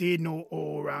side with Dearden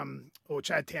or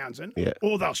Chad Townsend,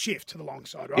 or they'll shift to the long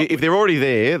side. Right? If they're already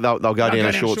there, they'll go down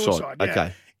a short side. Yeah.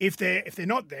 Okay. If they're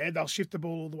not there, they'll shift the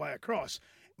ball all the way across.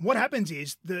 What happens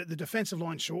is the defensive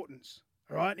line shortens.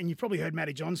 All right, and you've probably heard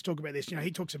Matty Johns talk about this.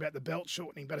 He talks about the belt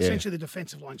shortening, but essentially the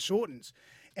defensive line shortens.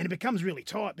 And it becomes really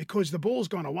tight because the ball's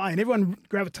gone away and everyone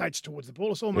gravitates towards the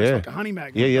ball. It's almost like a honey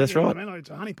magnet. Yeah, that's right. Like it's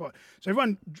a honeypot. So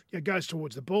everyone goes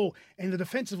towards the ball and the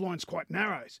defensive line's quite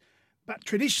narrow. But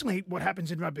traditionally what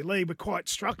happens in rugby league, we're quite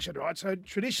structured, right? So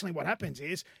traditionally what happens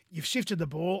is you've shifted the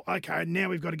ball. Okay, now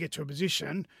we've got to get to a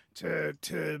position to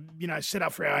set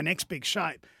up for our next big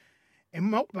shape. And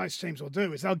what most teams will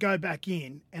do is they'll go back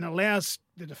in and allows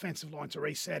the defensive line to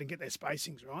reset and get their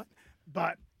spacings right.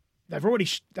 But they've already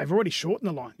shortened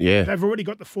the line. Yeah. They've already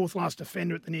got the fourth last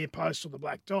defender at the near post or the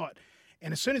black dot.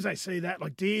 And as soon as they see that,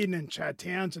 like Dearden and Chad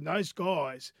Townsend, those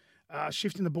guys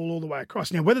shifting the ball all the way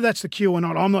across. Now, whether that's the cue or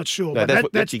not, I'm not sure. No,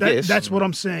 but that's what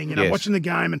I'm seeing. Watching the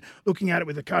game and looking at it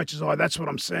with the coach's eye, that's what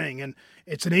I'm seeing. And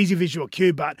it's an easy visual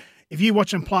cue, but if you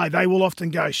watch them play, they will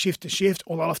often go shift to shift,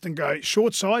 or they'll often go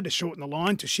short side to shorten the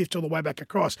line to shift all the way back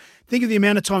across. Think of the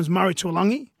amount of times Murray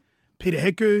Tuolangi, Peter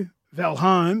Heku, Val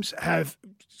Holmes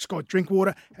Scott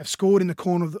Drinkwater have scored in the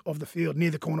corner of the field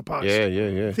near the corner post.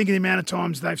 Yeah. Think of the amount of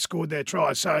times they've scored their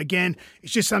tries. So, again,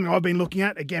 it's just something I've been looking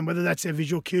at. Again, whether that's their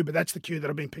visual cue, but that's the cue that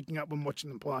I've been picking up when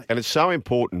watching them play. And it's so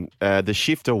important, the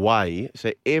shift away,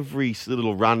 so every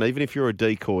little run, even if you're a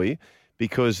decoy,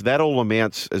 because that all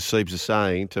amounts, as Siebes is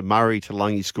saying, to Murray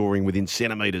Tuolangi scoring within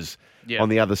centimetres on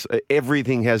the other side.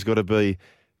 Everything has got to be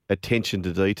attention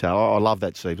to detail. I love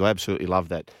that, Siebes. I absolutely love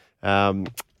that.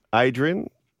 Adrian,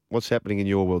 what's happening in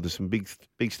your world? There's some big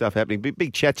stuff happening.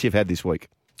 Big chats you've had this week.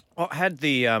 I had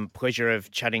the pleasure of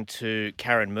chatting to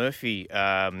Karen Murphy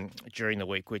during the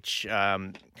week, which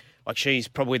she's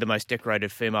probably the most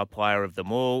decorated female player of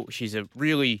them all. She's a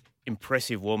really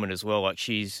impressive woman as well.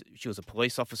 She was a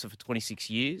police officer for 26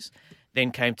 years,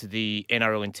 then came to the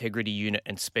NRL Integrity Unit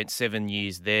and spent 7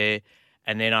 years there.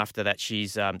 And then after that,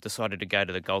 she's decided to go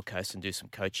to the Gold Coast and do some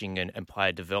coaching and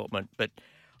player development. But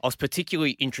I was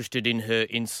particularly interested in her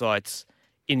insights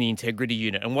in the Integrity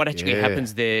Unit and what actually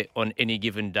happens there on any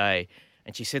given day.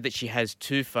 And she said that she has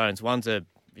 2 phones. One's a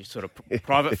sort of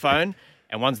private phone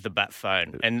and one's the bat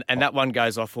phone. And that one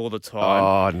goes off all the time.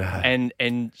 Oh, no.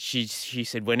 And she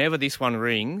said whenever this one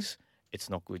rings, it's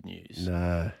not good news.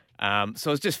 No.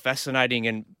 So it's just fascinating,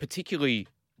 and particularly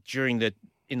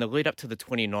in the lead up to the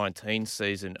 2019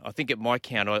 season, I think at my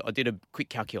count, I did a quick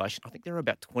calculation. I think there were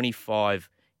about 25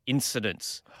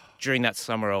 incidents during that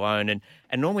summer alone. And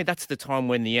normally that's the time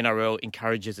when the NRL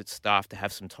encourages its staff to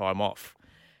have some time off.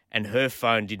 And her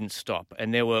phone didn't stop.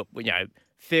 And there were,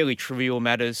 fairly trivial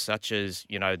matters such as,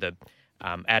 the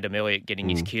Adam Elliott getting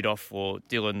his kid off, or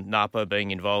Dylan Napa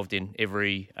being involved in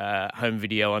every home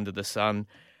video under the sun,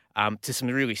 to some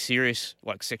really serious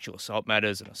like sexual assault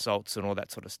matters and assaults and all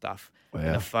that sort of stuff. Wow.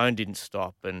 And the phone didn't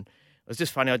stop. And it was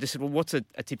just funny. I just said, well, what's a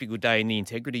typical day in the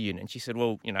integrity unit? And she said,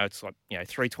 well, it's like,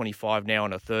 3:25 now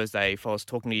on a Thursday. If I was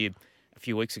talking to you a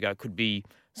few weeks ago, it could be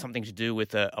something to do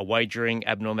with a wagering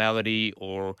abnormality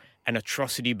or an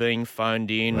atrocity being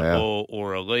phoned in. Wow.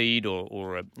 or a lead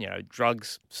or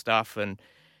drugs stuff. And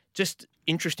just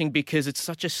interesting because it's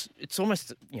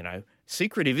almost,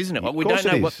 secretive, isn't it? Like we don't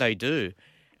know what they do.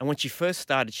 And when she first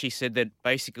started, she said that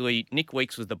basically Nick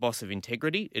Weeks was the boss of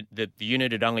integrity. The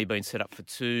unit had only been set up for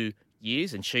 2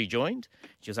 years and she joined.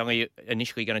 She was only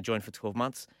initially going to join for 12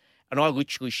 months. And I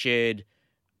literally shared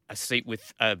a seat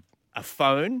with a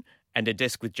phone and a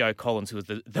desk with Joe Collins, who was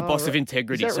the boss of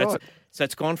integrity. Is that right? So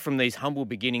it's gone from these humble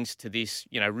beginnings to this,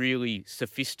 really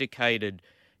sophisticated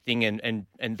thing.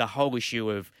 And the whole issue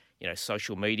of,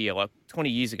 social media. Like 20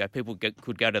 years ago, people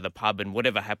could go to the pub and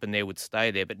whatever happened there would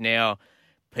stay there. But now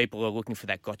people are looking for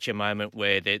that gotcha moment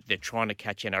where they're trying to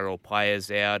catch NRL players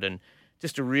out, and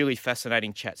just a really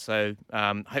fascinating chat. So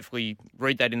hopefully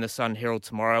read that in the Sun Herald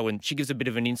tomorrow, and she gives a bit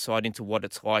of an insight into what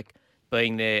it's like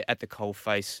being there at the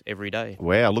coalface every day.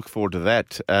 Wow, I look forward to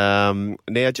that.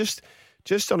 Now, just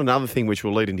on another thing which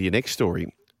will lead into your next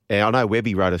story, I know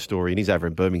Webby wrote a story, and he's over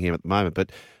in Birmingham at the moment,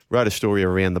 but wrote a story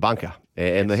around the bunker,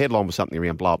 and the headline was something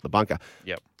around blow up the bunker.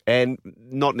 Yep. And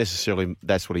not necessarily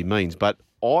that's what he means, but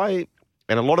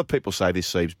and a lot of people say this,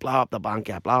 Siebes, blow up the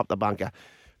bunker, blow up the bunker.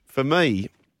 For me,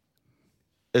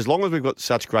 as long as we've got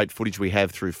such great footage we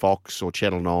have through Fox or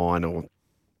Channel 9, or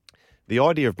the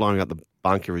idea of blowing up the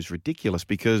bunker is ridiculous,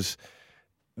 because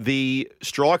the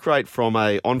strike rate from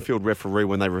a on-field referee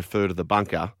when they refer to the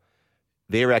bunker,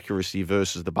 their accuracy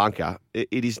versus the bunker,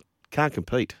 it can't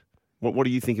compete. What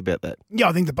do you think about that? Yeah,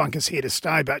 I think the bunker's here to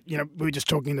stay, but, we were just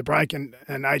talking in the break and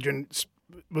Adrian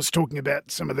was talking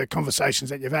about some of the conversations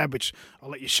that you've had, which I'll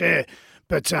let you share.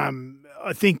 But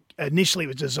I think initially it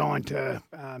was designed to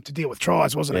deal with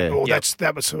tries, wasn't it? Or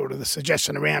that was sort of the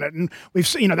suggestion around it. And we've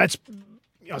seen, that's,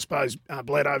 I suppose,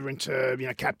 bled over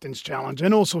into, Captain's Challenge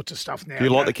and all sorts of stuff now. Do you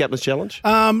like the Captain's Challenge?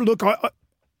 Look,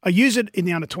 I use it in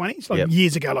the under-20s,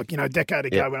 years ago, a decade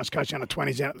ago when I was coaching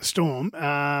under-20s out at the Storm.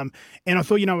 And I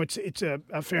thought, it's a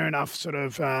fair enough sort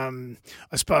of,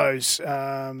 I suppose,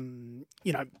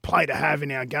 play to have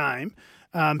in our game.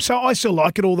 So I still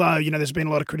like it, although, there's been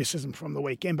a lot of criticism from the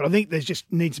weekend. But I think there just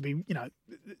needs to be,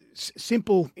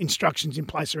 simple instructions in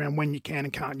place around when you can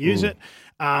and can't use it.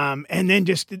 And then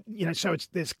just, so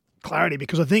there's clarity,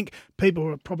 because I think people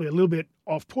are probably a little bit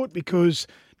off-put because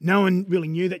no one really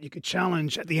knew that you could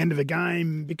challenge at the end of a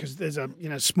game because there's a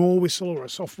small whistle or a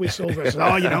soft whistle versus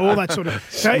all that sort of.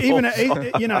 So even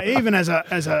as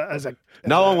a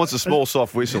no one wants a small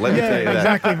soft whistle. Let me tell you that.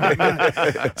 Exactly, mate.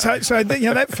 No. So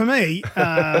that for me,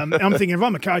 I'm thinking if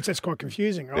I'm a coach, that's quite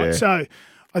confusing, right? Yeah. So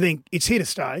I think it's here to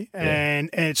stay, and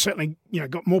it's certainly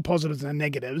got more positives than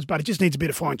negatives, but it just needs a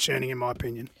bit of fine tuning, in my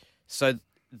opinion. So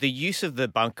the use of the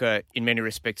bunker, in many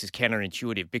respects, is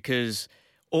counterintuitive because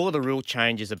all of the rule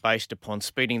changes are based upon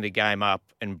speeding the game up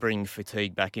and bringing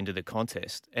fatigue back into the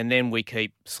contest. And then we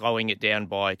keep slowing it down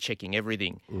by checking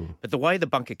everything. But the way the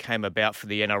bunker came about for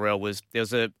the NRL was there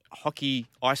was a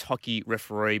ice hockey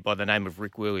referee by the name of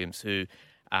Rick Williams who,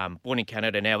 born in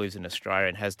Canada, now lives in Australia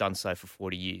and has done so for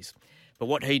 40 years. But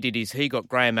what he did is he got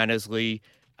Graham Annesley,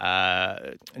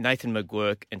 Nathan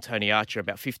McGuirk and Tony Archer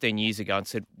about 15 years ago and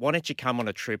said, why don't you come on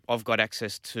a trip? I've got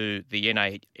access to the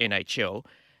NHL.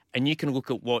 And you can look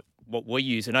at what we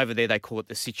use, and over there they call it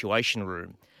the situation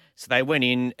room. So they went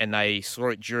in and they saw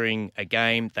it during a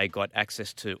game. They got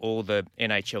access to all the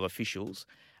NHL officials,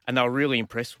 and they were really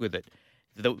impressed with it.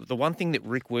 The one thing that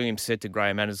Rick Williams said to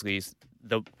Graham Annesley is,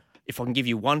 if I can give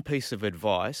you one piece of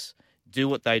advice, do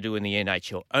what they do in the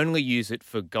NHL. Only use it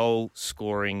for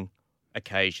goal-scoring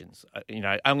occasions.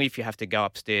 Only if you have to go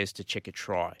upstairs to check a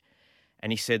try.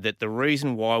 And he said that the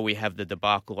reason why we have the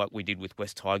debacle like we did with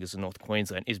West Tigers and North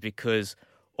Queensland is because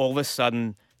all of a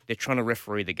sudden they're trying to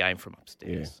referee the game from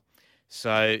upstairs. Yeah.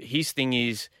 So his thing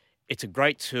is, it's a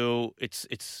great tool. It's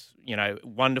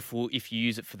wonderful if you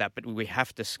use it for that, but we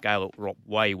have to scale it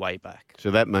way, way back.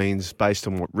 So that means, based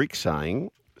on what Rick's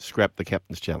saying, scrap the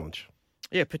Captain's Challenge.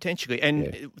 Yeah, potentially.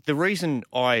 And the reason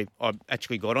I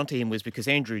actually got onto him was because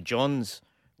Andrew Johns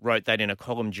wrote that in a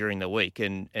column during the week,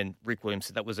 and Rick Williams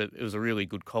said it was a really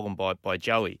good column by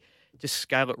Joey. Just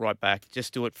scale it right back.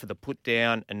 Just do it for the put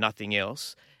down and nothing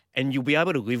else, and you'll be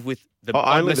able to live with the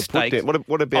only mistakes. The put down.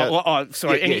 What about?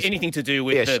 Sorry, anything to do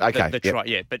with the try.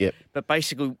 Yeah, but Yep. but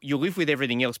basically you'll live with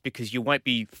everything else because you won't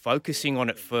be focusing on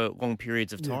it for long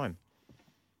periods of time.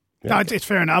 No, it's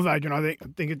fair enough, Adrian. I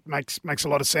think it makes a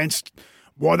lot of sense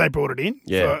why they brought it in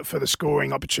for the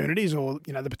scoring opportunities or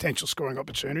the potential scoring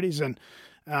opportunities. And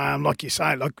like you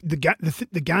say, like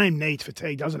the game needs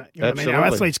fatigue, doesn't it? You know what I mean? Our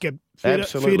athletes get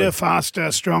fitter,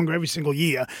 faster, stronger every single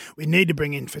year. We need to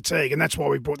bring in fatigue, and that's why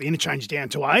we brought the interchange down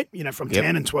to 8. From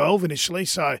 10 and 12 initially.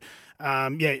 So.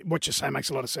 What you say makes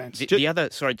a lot of sense.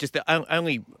 The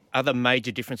only other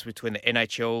major difference between the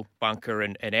NHL bunker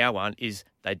and our one is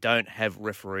they don't have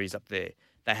referees up there.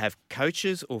 They have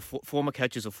coaches or former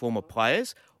coaches or former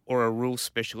players or a rules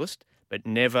specialist, but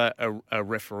never a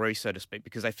referee, so to speak,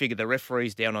 because they figure the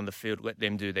referees down on the field, let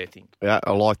them do their thing. Yeah,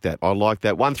 I like that.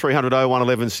 1300 01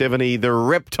 1170. The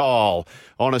Reptile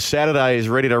on a Saturday is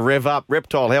ready to rev up.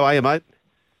 Reptile, how are you, mate?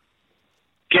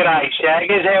 G'day,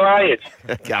 Shaggers. How are you?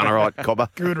 Going all right, Cobber.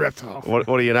 Good, Reptile. What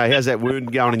do you know? How's that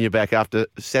wound going in your back after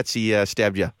Satsy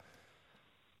stabbed you?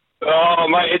 Oh,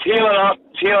 mate, it's healing up.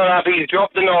 He's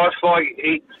dropped the knife.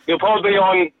 He'll probably be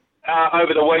on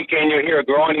over the weekend. You'll hear a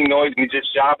grinding noise and he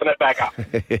just sharpen it back up.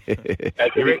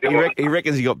 He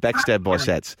reckons he got backstabbed by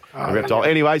Sats. The Reptile.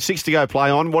 Anyway, 6 to go, play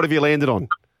on. What have you landed on?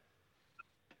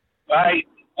 Hey,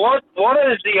 what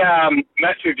is the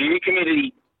match review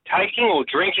committee taking or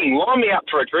drinking? Line me up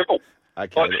for a triple.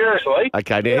 Okay. Like, seriously.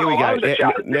 Okay, now here we go.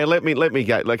 Now let me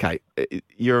go. Okay,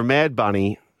 you're a mad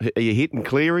bunny. Are you hitting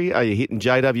Cleary? Are you hitting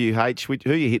JWH?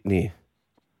 Who are you hitting here?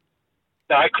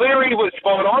 No, Cleary was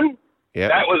spot on. Yeah.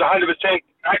 That was 100%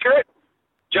 accurate.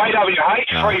 JWH,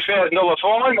 $3,000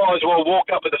 fine. Might as well walk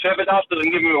up with the feather dusters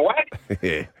and give him a whack.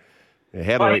 Yeah.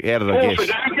 How did I guess?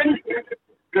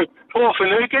 Poor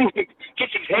Finucane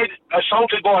gets his head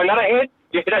assaulted by another head.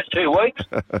 Yeah, that's 2 weeks.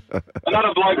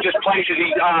 Another bloke just places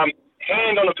his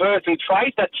hand on a person's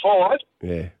face. That's 5.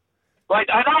 Yeah. Like,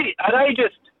 are they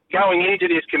just going into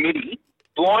this committee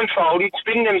blindfolded,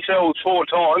 spinning themselves 4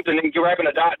 times, and then grabbing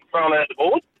a dart and throwing it at the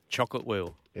board? Chocolate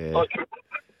wheel. Yeah. Like,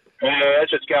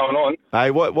 that's what's going on.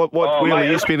 Hey, what wheel are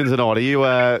you spinning tonight? Are you?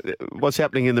 What's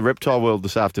happening in the reptile world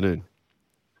this afternoon?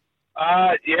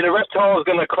 The Reptile is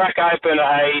going to crack open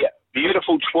a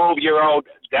beautiful 12-year-old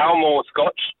Dalmore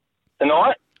Scotch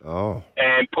tonight. Oh.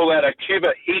 And pull out a Cuba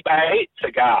Hippe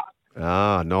cigar.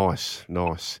 Ah, nice.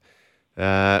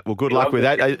 Well, good luck with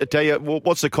that. I tell you,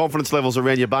 what's the confidence levels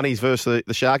around your bunnies versus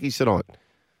the Sharkies tonight?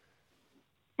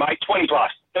 Mate, 20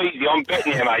 plus. Easy, I'm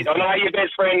betting you, mate. I know your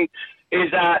best friend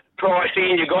is pricey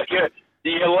and you got your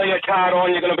leotard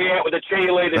on. You're going to be out with the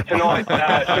cheerleaders tonight,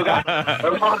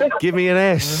 Sugar. Give me an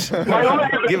S.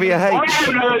 Mate, give me a H.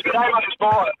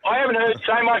 I haven't heard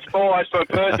so much bias from a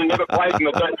person who never played in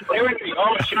the but everything.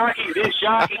 I'm a Sharky this,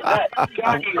 Sharky that,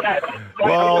 Sharky that.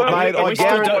 Well, mate, I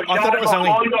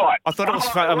thought it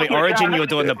was only Origin you were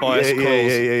doing the bias calls.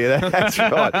 Yeah, that's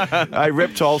right. Hey,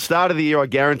 Reptile, start of the year, I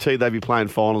guarantee they'll be playing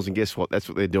finals, and guess what? That's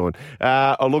what they're doing.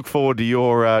 I look forward to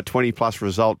your 20-plus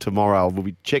result tomorrow. We'll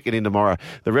be checking in tomorrow.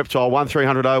 The Reptile,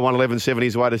 1300 01 1170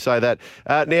 is the way to say that.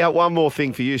 Now, one more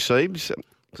thing for you, Siebes,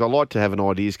 because I like to have an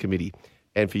ideas committee,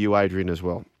 and for you, Adrian, as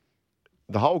well.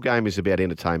 The whole game is about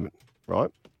entertainment,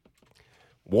 right?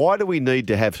 Why do we need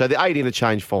to have... So the 8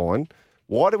 interchange, fine.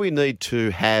 Why do we need to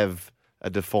have a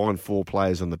defined 4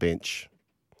 players on the bench?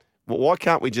 Well, why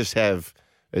can't we just have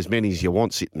as many as you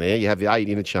want sitting there? You have the 8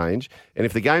 interchange. And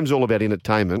if the game's all about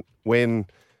entertainment, when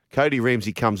Cody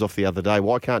Ramsey comes off the other day,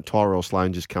 why can't Tyrell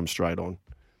Sloan just come straight on?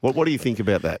 What do you think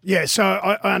about that? Yeah, so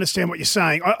I understand what you're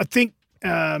saying. I think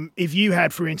if you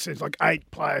had, for instance, like 8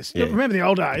 players, remember the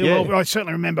old days? Yeah. Well, I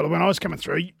certainly remember when I was coming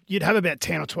through, you'd have about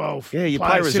 10 or 12 Yeah, you play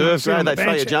players reserve grade, they'd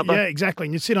throw you a jumper. Yeah, exactly.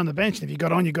 And you'd sit on the bench, and if you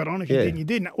got on, you got on. If you didn't, you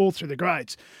didn't, all through the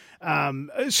grades.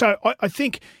 So I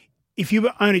think if you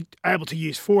were only able to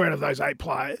use 4 out of those 8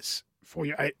 players for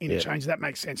your 8 interchange, that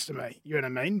makes sense to me. You know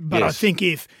what I mean? But I think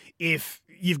if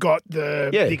you've got the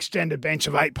extended bench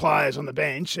of 8 players on the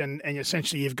bench and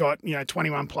essentially you've got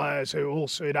 21 players who all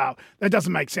suit up, that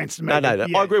doesn't make sense to me. No,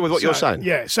 I agree with what you're saying.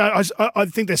 Yeah, so I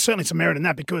think there's certainly some merit in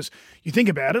that, because you think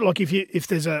about it, like if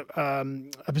there's a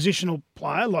positional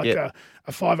player like a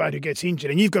 5'8" who gets injured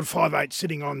and you've got 5'8"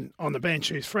 sitting on the bench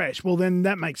who's fresh, well then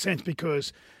that makes sense,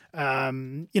 because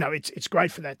it's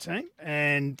great for that team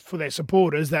and for their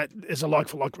supporters that is a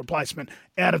like-for-like replacement.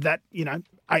 Out of that,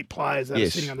 8 players that are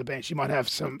sitting on the bench, you might have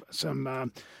some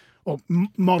or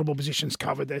multiple positions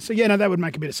covered there. So, that would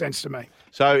make a bit of sense to me.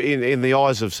 So in the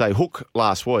eyes of, say, Hook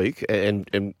last week,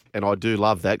 and I do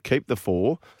love that, keep the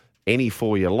 4, any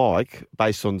 4 you like,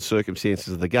 based on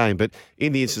circumstances of the game. But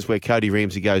in the instance where Cody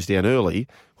Ramsey goes down early,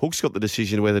 Hook's got the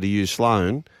decision whether to use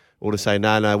Sloan or to say,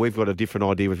 no, we've got a different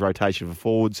idea with rotation for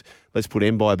forwards. Let's put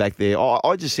Mbai back there.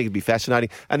 I just think it'd be fascinating.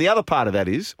 And the other part of that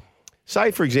is,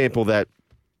 say, for example, that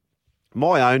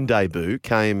my own debut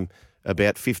came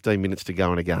about 15 minutes to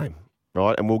go in a game,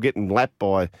 right? And we're getting lapped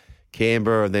by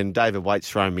Canberra, and then David Waite's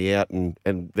throwing me out, and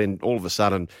then all of a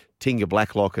sudden Tinga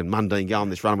Blacklock and Mundine go on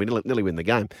this run, and we nearly win the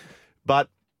game. But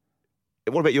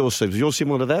what about yours, Steve? Was yours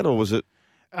similar to that, or was it?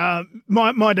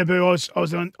 My debut, I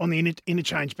was on the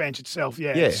interchange bench itself,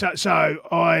 yeah. So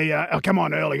I come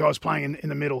on early. I was playing in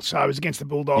the middle, so I was against the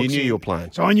Bulldogs. You knew you were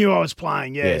playing. So I knew I was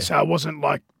playing, yeah. So it wasn't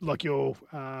like your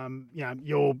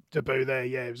your debut there.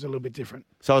 Yeah, it was a little bit different.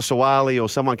 So a Sawali or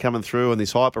someone coming through and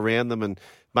there's hype around them, and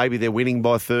maybe they're winning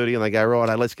by 30 and they go,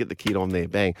 right, let's get the kid on there.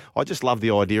 Bang. I just love the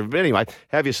idea of it. Anyway,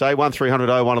 have you say 1300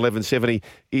 01 1170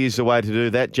 is the way to do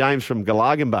that. James from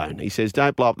Galarganbone, he says,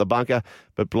 don't blow up the bunker,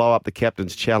 but blow up the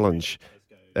captain's challenge.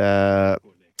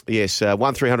 Yes,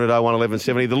 1300 01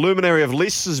 1170. The luminary of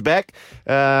lists is back.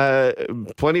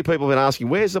 Plenty of people have been asking,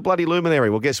 where's the bloody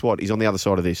luminary? Well, guess what? He's on the other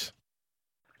side of this.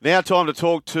 Now time to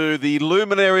talk to the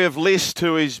luminary of list,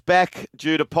 who is back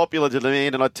due to popular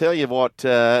demand, and I tell you what,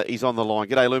 he's on the line.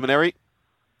 G'day, luminary.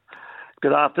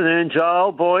 Good afternoon,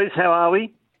 Joel. Boys, how are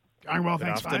we? Going well,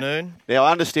 thanks, Good afternoon. Mate. Now,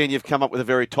 I understand you've come up with a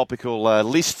very topical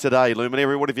list today,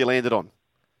 luminary. What have you landed on?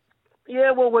 Yeah,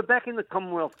 well, we're back in the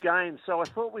Commonwealth Games, so I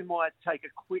thought we might take a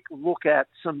quick look at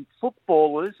some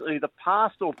footballers, either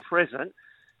past or present,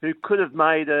 who could have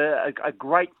made a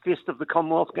great fist of the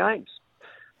Commonwealth Games.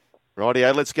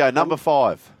 Rightio, let's go. Number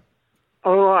 5.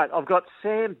 All right, I've got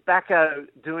Sam Bacco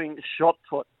doing shot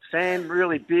put. Sam,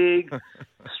 really big,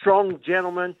 strong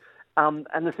gentleman. And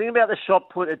the thing about the shot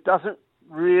put, it doesn't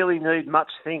really need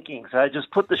much thinking. So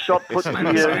just put the shot put to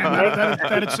your neck.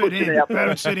 That'd suit him.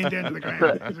 That'd suit him down to the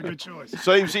ground. It's a good choice.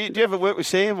 So, do you ever work with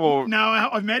Sam? Or No,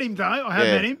 I've met him, though. I have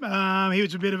met him. He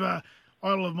was a bit of a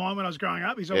idol of mine when I was growing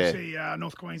up. He's obviously a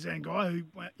North Queensland guy who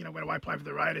went away, played for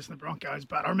the Raiders and the Broncos.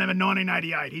 But I remember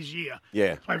 1988, his year.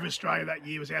 Yeah. Played for Australia that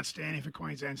year, was outstanding for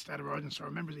Queensland State of Origin. So I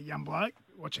remember as a young bloke,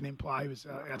 watching him play, he was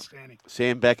outstanding.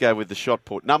 Sam Bacco with the shot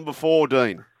put. Number 4,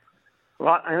 Dean.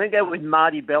 Right, I'm going to go with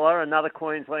Marty Bella, another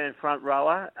Queensland front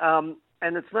rower. And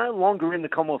it's no longer in the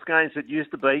Commonwealth Games that it used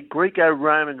to be,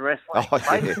 Greco-Roman wrestling.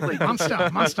 Basically, Munster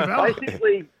Bella.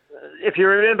 Basically, if you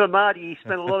remember Marty, he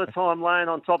spent a lot of time laying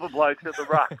on top of blokes at the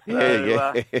ruck.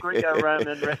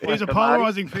 Greco-Roman wrestling. He's a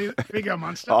polarising figure,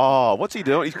 Munster. Oh, what's he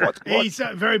doing? He's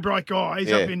a very bright guy.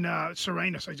 He's up in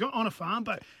Serena, so he's on a farm,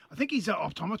 but I think he's an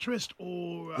optometrist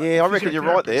or I reckon you're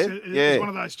right there. It's one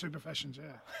of those two professions,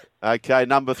 Okay,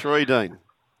 number 3, Dean.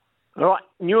 All right,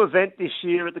 new event this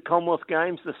year at the Commonwealth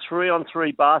Games, the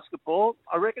 3-on-3 basketball.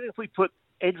 I reckon if we put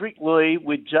Edric Lee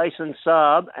with Jason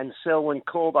Saab and Selwyn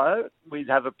Corbo, we'd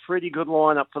have a pretty good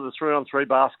lineup for the 3-on-3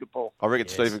 basketball. I reckon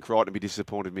Stephen Crichton would be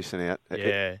disappointed missing out.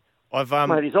 Yeah.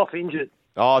 Mate, he's off injured.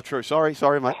 Oh, true. Sorry, mate.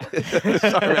 Sorry about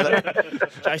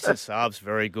that. Jason Saab's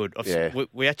very good.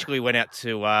 We actually went out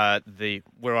to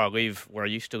where I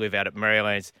used to live out at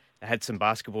Marylands. They had some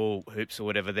basketball hoops or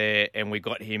whatever there, and we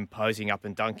got him posing up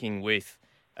and dunking with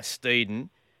a Steeden,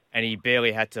 and he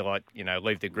barely had to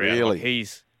leave the ground. Really?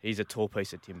 He's a tall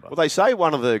piece of timber. Well, they say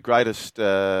one of the greatest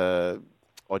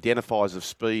identifiers of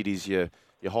speed is your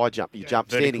high jump, your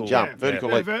standing jump, vertical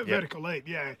leap. Vertical leap,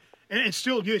 yeah. And it's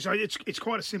still used. It's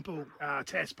quite a simple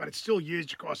test, but it's still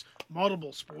used across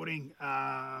multiple sporting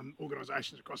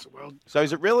organisations across the world. So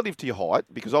is it relative to your height?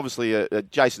 Because obviously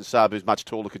Jason Saab, who's much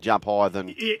taller, could jump higher than...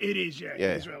 It is, yeah. It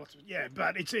is relative. Yeah,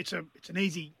 but it's an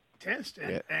easy test,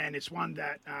 and it's one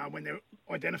that when they're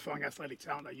identifying athletic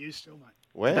talent, they use still, mate.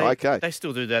 Well, okay. They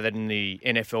still do that in the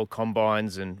NFL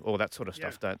combines and all that sort of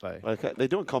stuff, don't they? Okay, they're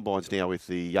doing combines now with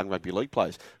the young rugby league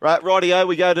players. Right, rightio,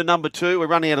 we go to number 2. We're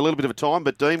running out a little bit of time,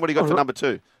 but Dean, what do you got for number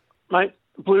 2? Mate,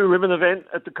 blue ribbon event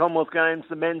at the Commonwealth Games,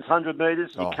 the men's 100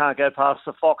 metres. You can't go past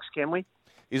the Fox, can we?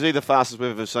 Is he the fastest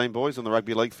we've ever seen, boys, on the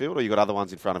rugby league field, or you got other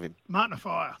ones in front of him? Martin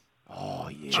Fire. Oh,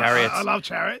 yeah. Chariots. I love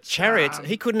Chariots. Chariots.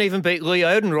 He couldn't even beat Lee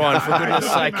Odenryan, for goodness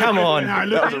sake. Come on. No,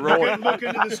 look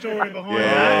into the story behind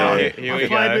it.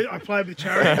 I played with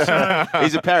Chariots.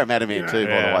 He's a Parramatta man too,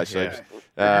 by the way, Steve.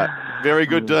 Very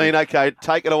good, Dean. Okay,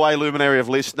 take it away, luminary of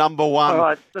list. Number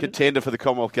 1 contender for the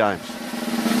Commonwealth Games.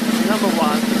 Number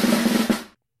 1,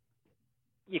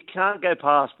 you can't go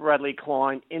past Bradley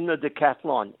Klein in the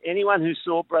decathlon. Anyone who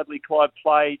saw Bradley Klein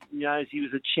play knows he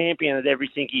was a champion at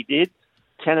everything he did.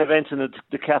 10 events in the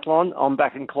decathlon, I'm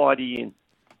backing Clydie in.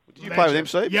 Did you play with him,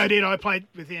 Steve? Yeah, I did. I played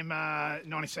with him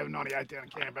 97, 98 down in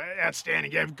Canberra.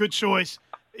 Outstanding. Yeah, good choice.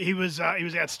 He was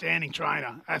outstanding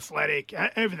trainer, athletic,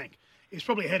 everything. He was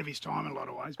probably ahead of his time in a lot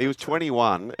of ways. He was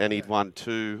 21 and he'd won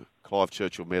 2 Clive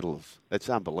Churchill medals. That's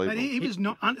unbelievable. But he was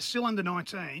still under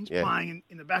 19s playing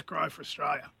in the back row for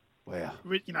Australia. Wow.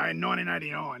 In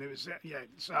 1989. It was,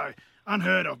 so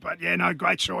unheard of. But,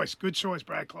 great choice. Good choice,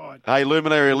 Brad Clyde. Hey,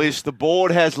 Luminary List, the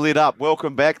board has lit up.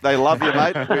 Welcome back. They love you,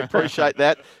 mate. We appreciate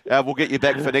that. We'll get you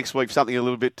back for next week, something a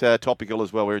little bit topical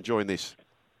as well. We're enjoying this.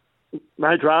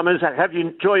 No dramas. Have you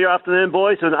enjoy your afternoon,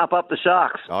 boys, and up the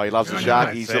Sharks. Oh, he loves the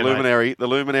Sharkies. The Luminary. The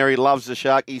Luminary loves the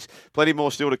Sharkies. Plenty more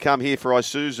still to come here for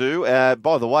Isuzu.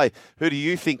 By the way, who do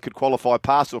you think could qualify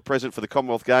past or present for the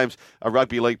Commonwealth Games, a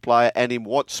rugby league player, and in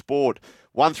what sport?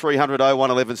 1300 01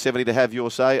 1170 to have your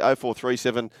say.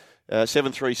 0437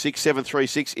 736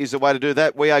 736 is the way to do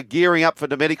that. We are gearing up for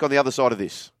Dometic on the other side of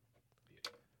this.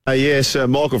 Yes,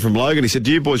 Michael from Logan. He said,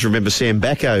 do you boys remember Sam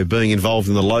Bacco being involved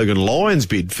in the Logan Lions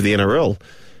bid for the NRL?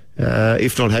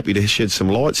 If not, happy to shed some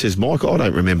light, says Mike. I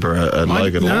don't remember a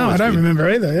Logan Lions No, I don't remember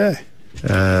either,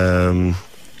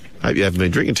 Hope you haven't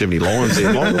been drinking too many Lions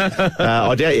there, Michael.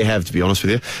 I doubt you have, to be honest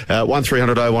with you.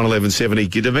 1300 01 1170.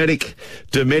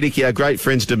 Dometic, our great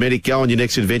friends Dometic. Go on your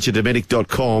next adventure,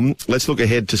 Dometic.com. Let's look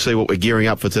ahead to see what we're gearing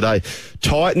up for today.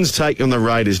 Titans take on the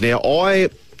Raiders. Now, I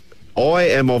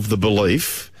am of the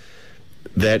belief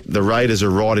that the Raiders are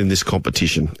right in this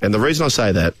competition. And the reason I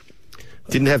say that,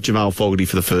 didn't have Jamal Fogarty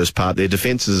for the first part. Their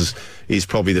defence is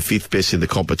probably the 5th best in the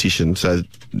competition, so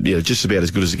just about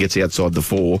as good as it gets outside the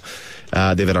 4.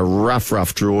 They've had a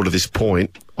rough draw to this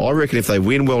point. I reckon if they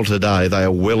win well today, they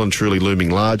are well and truly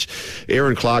looming large.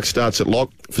 Aaron Clark starts at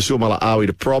lock. Fasil Malaawi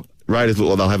to prop. Raiders look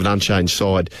like they'll have an unchanged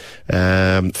side.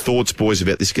 Thoughts, boys,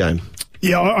 about this game?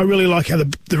 Yeah, I really like how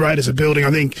the Raiders are building. I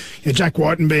think Jack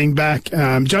Whiten being back,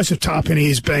 Joseph Tarpenny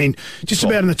has been just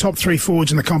about in the top 3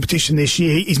 forwards in the competition this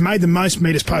year. He's made the most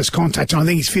metres post contact, and I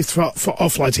think he's 5th for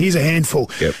offloads. He's a handful.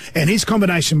 Yep. And his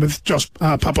combination with Josh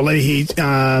Papali'i,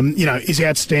 is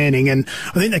outstanding. And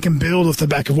I think they can build off the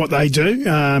back of what they do,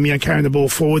 carrying the ball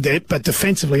forward there. But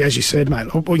defensively, as you said,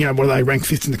 mate, what are they ranked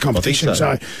 5th in the competition?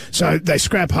 I think so they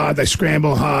scrap hard, they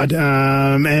scramble hard.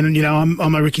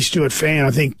 I'm a Ricky Stewart fan.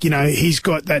 I think, he's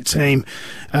got that team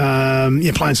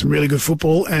playing some really good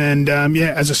football, and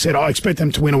as I said, I expect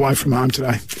them to win away from home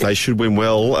today. They should win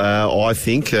well, I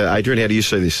think. Adrian, how do you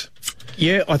see this?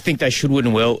 Yeah, I think they should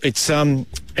win well. It's an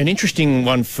interesting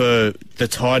one for the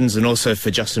Titans and also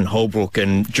for Justin Holbrook.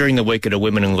 And during the week at a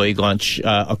Women in League lunch,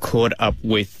 I caught up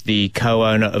with the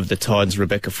co-owner of the Titans,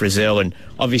 Rebecca Frizzell, and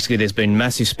obviously there's been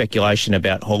massive speculation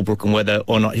about Holbrook and whether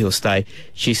or not he'll stay.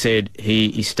 She said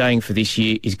he's staying for this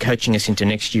year, he's coaching us into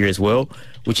next year as well,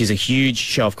 which is a huge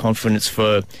show of confidence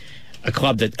for a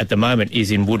club that at the moment is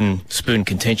in wooden spoon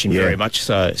contention very much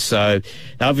so. So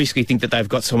they obviously think that they've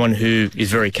got someone who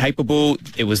is very capable.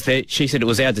 She said it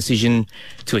was our decision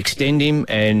to extend him,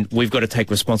 and we've got to take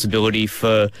responsibility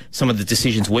for some of the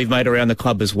decisions we've made around the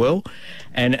club as well.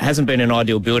 And it hasn't been an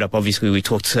ideal build-up. Obviously, we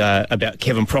talked about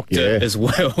Kevin Proctor as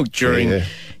well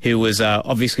who was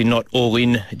obviously not all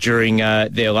in during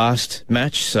their last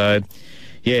match. So,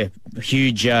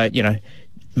 huge,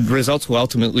 results will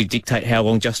ultimately dictate how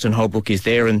long Justin Holbrook is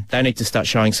there, and they need to start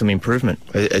showing some improvement.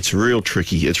 It's real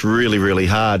tricky. It's really, really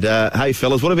hard. Hey,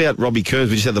 fellas, what about Robbie Kearns?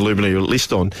 We just had the Luminary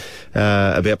list on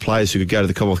about players who could go to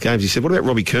the Commonwealth Games. He said, what about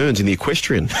Robbie Kearns in the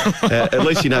equestrian? At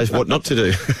least he knows what not to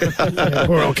do.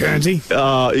 Poor old Kearnsy.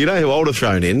 You know who I would have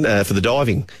thrown in for the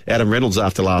diving? Adam Reynolds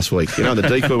after last week. The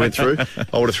decoy went through.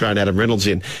 I would have thrown Adam Reynolds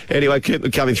in. Anyway, keep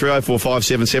them coming through.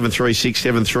 0457 736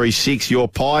 736. Your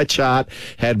pie chart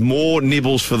had more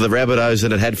nibbles for the Rabbitohs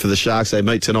than it had for the Sharks. They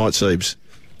meet tonight, Siebes.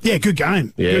 Yeah, good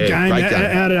game. Yeah, good game. Great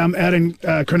game. Out in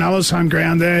Cronulla's home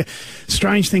ground there.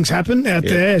 Strange things happen out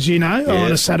there, as you know,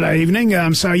 on a Saturday evening.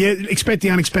 Expect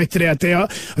the unexpected out there. I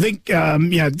think,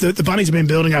 the Bunnies have been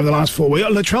building over the last 4 weeks.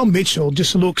 Latrell Mitchell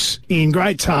just looks in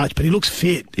great touch, but he looks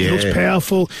fit. He looks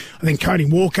powerful. I think Cody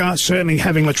Walker, certainly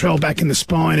having Latrell back in the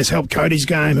spine, has helped Cody's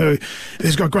game,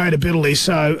 who's got great ability.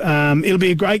 So it'll be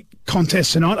a great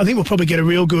contest tonight. I think we'll probably get a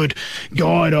real good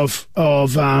guide of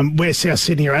where South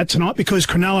Sydney are at tonight, because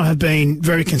Cronulla have been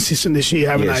very consistent this year,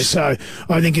 haven't they? So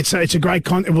I think it's a great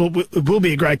it will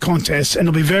be a great contest, and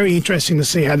it'll be very interesting to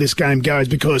see how this game goes,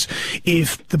 because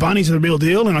if the Bunnies are the real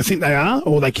deal, and I think they are,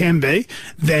 or they can be,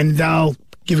 then they'll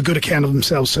give a good account of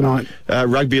themselves tonight.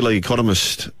 Rugby league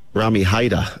economist Rami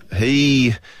Hayder,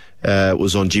 he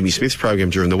was on Jimmy Smith's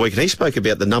program during the week, and he spoke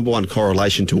about the number one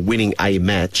correlation to winning a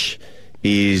match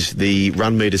is the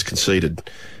run meters conceded.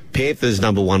 Panthers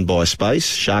number 1 by a space,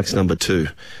 Sharks number 2.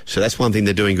 So that's one thing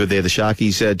they're doing good there, the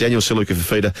Sharkies. Daniel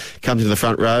Siluka-Fafita comes into the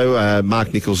front row.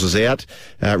 Mark Nichols is out.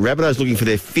 Rabbitohs looking for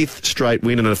their 5th straight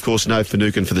win, and of course no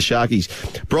Finucane for the Sharkies.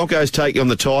 Broncos take on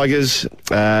the Tigers.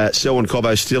 Selwyn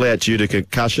Cobbo still out due to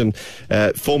concussion.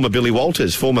 Former Billy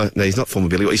Walters, he's not former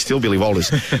Billy, he's still Billy Walters.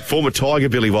 Former Tiger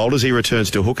Billy Walters, he returns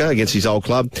to hooker against his old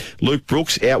club. Luke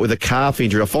Brooks out with a calf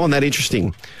injury. I find that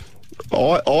interesting.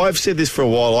 I've said this for a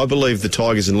while. I believe the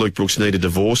Tigers and Luke Brooks need a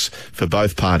divorce for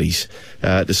both parties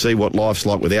to see what life's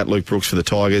like without Luke Brooks for the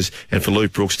Tigers, and for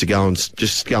Luke Brooks to go and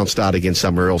start again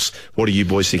somewhere else. What do you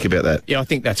boys think about that? Yeah, I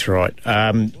think that's right.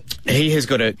 He has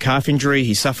got a calf injury.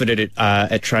 He suffered it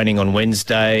at training on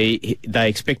Wednesday. They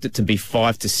expect it to be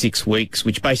 5 to 6 weeks,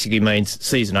 which basically means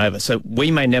season over. So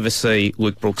we may never see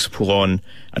Luke Brooks pull on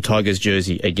a Tigers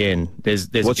jersey again. There's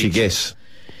What's your guess?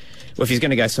 Well, if he's going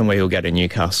to go somewhere, he'll go to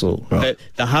Newcastle. Right.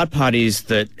 The hard part is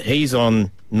that he's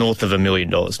on north of $1 million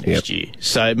next year.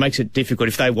 So it makes it difficult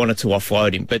if they wanted to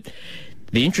offload him. But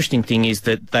the interesting thing is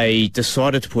that they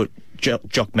decided to put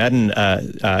Jock Madden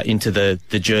into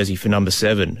the jersey for number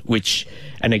 7, which,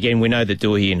 and again, we know that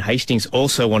Dewey and Hastings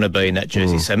also want to be in that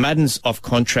jersey. So Madden's off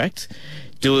contract.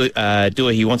 Dewey,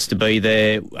 he wants to be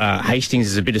there. Hastings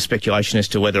is a bit of speculation as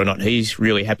to whether or not he's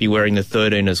really happy wearing the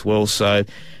 13 as well. So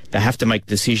they have to make a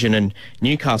decision. And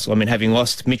Newcastle, I mean, having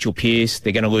lost Mitchell Pearce,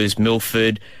 they're going to lose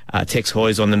Milford. Tex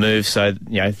Hoy's on the move. So,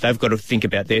 they've got to think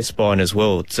about their spine as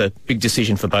well. It's a big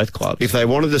decision for both clubs. If they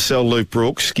wanted to sell Luke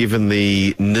Brooks, given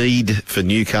the need for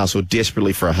Newcastle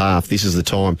desperately for a half, this is the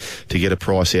time to get a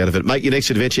price out of it. Make your next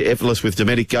adventure effortless with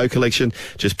Dometic Go Collection.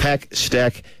 Just pack,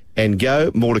 stack, and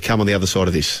go. More to come on the other side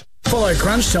of this. Follow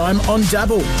Crunch Time on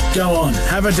Dabble. Go on,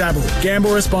 have a dabble.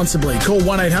 Gamble responsibly. Call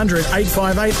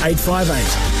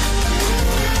 1-800-858-858.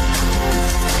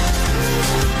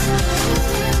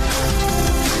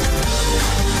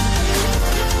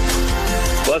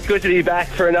 Well, it's good to be back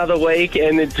for another week,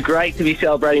 and it's great to be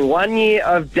celebrating 1 year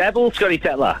of Dabble. Scotty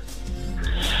Sattler.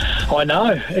 I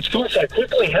know. It's gone so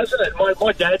quickly, hasn't it?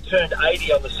 My dad turned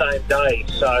 80 on the same day,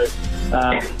 so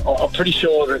I'm pretty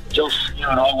sure that Josh, you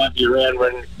and I won't be around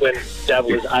when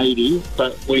Dabble is 80,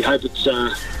 but we hope that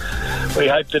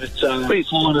it's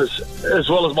fine as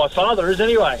well as my father is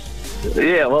anyway.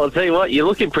 Yeah, well, I'll tell you what, you're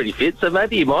looking pretty fit, so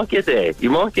maybe you might get there.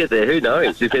 Who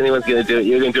knows? If anyone's going to do it,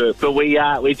 you're going to do it. But we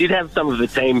did have some of the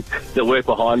team that work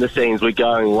behind the scenes. We're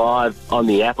going live on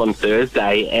the app on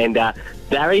Thursday, and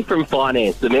Barry from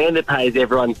Finance, the man that pays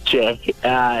everyone's check,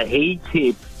 he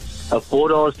tipped a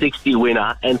 $4.60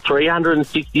 winner, and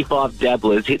 365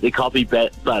 dabblers hit the copy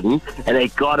bet button, and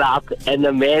it got up, and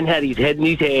the man had his head in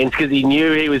his hands because he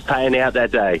knew he was paying out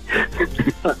that day.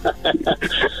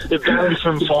 The Barry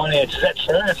from Finance, is that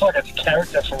true? It's like a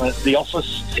character from The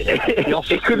Office.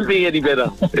 It couldn't be any better.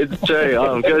 It's true.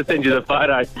 I'm going to send you the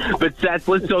photo. But Sats,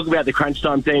 let's talk about the Crunch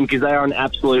Time team because they are on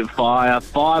absolute fire.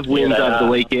 5 wins over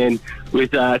the weekend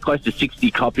with close to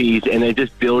 60 copies, and they're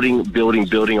just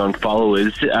building on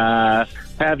followers. How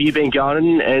have you been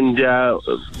going, and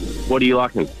what are you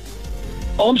liking?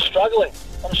 I'm struggling,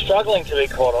 to be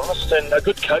quite honest. And a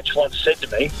good coach once said to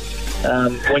me,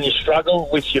 when you struggle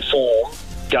with your form,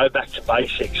 go back to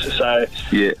basics. So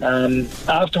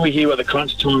after we hear what the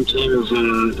Crunch Time team have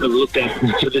looked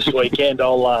at for this weekend,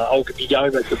 I'll be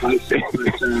going back to basics.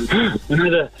 But,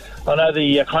 I know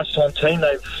the Crunch Time team,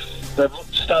 they've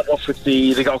started off with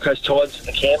the Gold Coast Titans in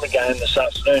the Canberra game this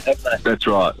afternoon, haven't they? That's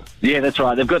right. Yeah, that's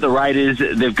right. They've got the Raiders,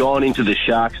 they've gone into the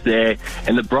Sharks there,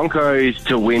 and the Broncos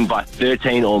to win by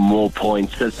 13 or more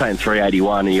points. That's paying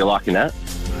 $3.81. Are you liking that?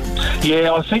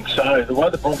 Yeah, I think so. The way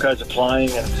the Broncos are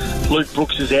playing, and Luke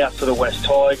Brooks is out for the West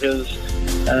Tigers.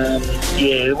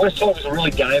 The West Tigers were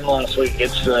really game last week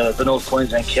against the North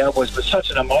Queensland Cowboys, but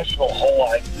such an emotional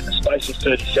high in the space of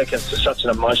 30 seconds to such an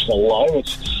emotional low.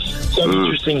 It's so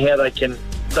interesting how they can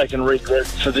regroup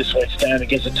for this week's game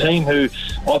against a team who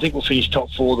I think will finish top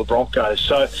 4, the Broncos.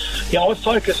 So, I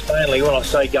focus mainly, when I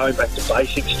say going back to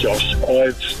basics, Josh,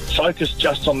 I've focused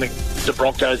just on the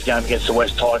Broncos game against the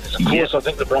West Tigers. Of course, I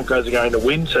think the Broncos are going to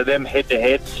win, so them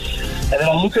head-to-head. And then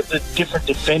I look at the different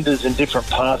defenders in different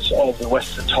parts of the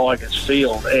Western Tigers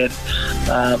field, and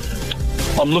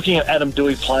I'm looking at Adam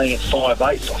Dewey playing at 5'8".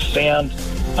 I found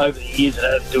over the years that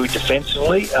Adam Dewey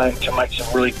defensively can make some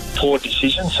really poor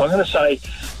decisions. So I'm going to say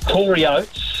Corey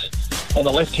Oates on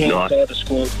the left-hand side to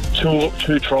score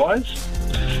two tries,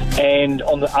 and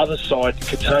on the other side,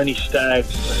 Katoni Staggs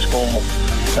to score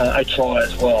a try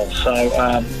as well. So,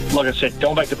 like I said,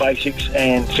 going back to basics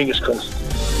and fingers crossed.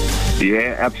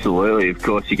 Yeah, absolutely. Of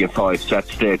course, you can follow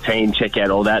Stats 13, check out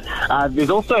all that.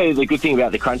 There's also the good thing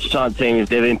about the Crunch Time team is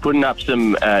they've been putting up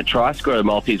some Tri-Score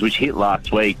multis, which hit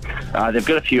last week. They've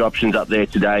got a few options up there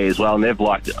today as well, and they've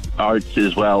liked oats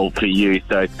as well for you.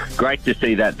 So great to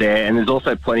see that there. And there's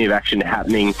also plenty of action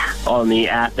happening on the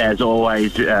app, as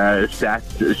always,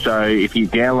 Stats. So if you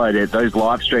download it, those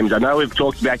live streams, I know we've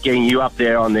talked about getting you up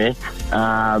there on there.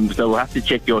 So we'll have to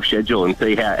check your schedule and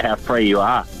see how free you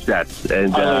are, Stats,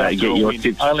 and get your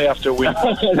tips. Only after a win.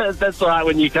 That's right,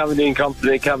 when you're coming in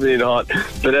confident, coming in hot.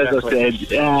 But as I said,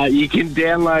 you can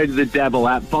download the Dabble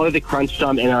app, follow the Crunch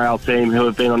Time NRL team, who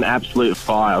have been on absolute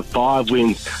fire. 5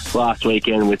 wins last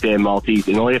weekend with their multis,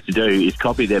 and all you have to do is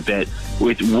copy their bet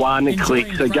with one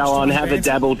click. So go on, have a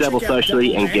dabble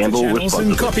socially, and gamble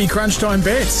responsibly. Copy Crunch Time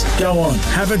bets. Go on,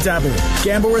 have a dabble.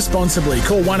 Gamble responsibly.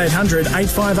 Call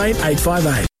 1-800-858-858.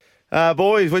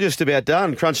 Boys, we're just about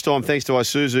done. Crunch time, thanks to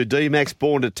Isuzu D-Max,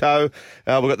 born to tow. We've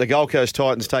got the Gold Coast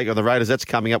Titans take on the Raiders. That's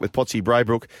coming up with Potsy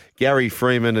Braybrook, Gary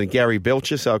Freeman and Gary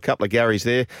Belcher, so a couple of Garys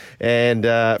there. And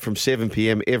from 7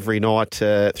 p.m. every night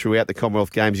throughout the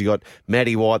Commonwealth Games, you got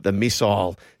Matty White, the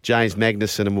missile, James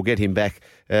Magnuson, and we'll get him back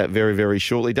very, very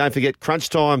shortly. Don't forget, Crunch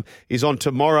Time is on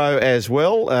tomorrow as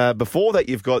well. Before that,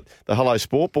 you've got the Hello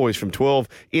Sport Boys from 12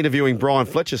 interviewing Brian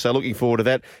Fletcher, so looking forward to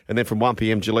that. And then from 1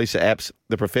 p.m, Jaleesa Apps,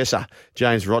 the Professor,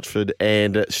 James Rochford,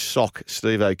 and Sock,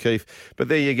 Steve O'Keefe. But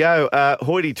there you go.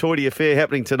 Hoity-toity affair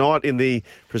happening tonight in the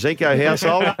Presenko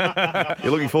household.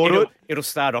 You're looking forward to it? It'll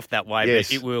start off that way, Yes.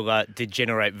 but it will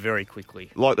degenerate very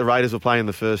quickly. Like the Raiders were playing in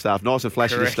the first half. Nice and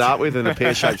flashy Correct. to start with and a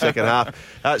pear-shaped second half.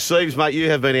 Steves, mate, you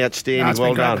have been outstanding. It's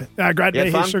Well been done. great to You be had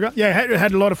here, fun? Sugar. Yeah,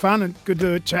 had a lot of fun, and good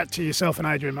to chat to yourself and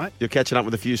Adrian, mate. You're catching up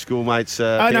with a few schoolmates.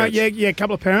 Oh, no, parents. yeah, a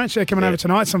couple of parents coming over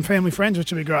tonight, some family friends,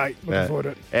 which will be great. Looking forward to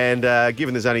it. And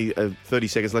given there's only 30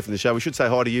 seconds left in the show, we should say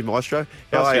hi to you, Maestro.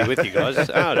 How Nice are to you? be with you guys.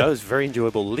 No, it was very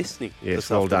enjoyable listening. Yes, this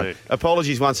well afternoon. done.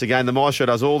 Apologies once again. The Maestro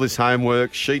does all this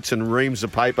homework, sheets and reams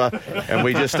of paper, and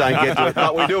we just don't get to it.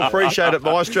 But we do appreciate it,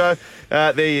 Maestro.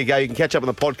 There you go. You can catch up on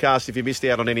the podcast if you missed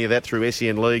out on any of that through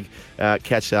SEN League.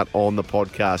 Catch that on the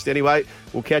podcast. Anyway,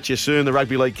 we'll catch you soon. The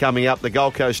Rugby League coming up. The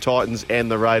Gold Coast Titans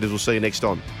and the Raiders. We'll see you next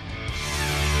time.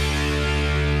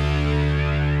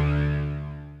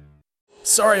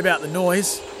 Sorry about the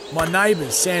noise. My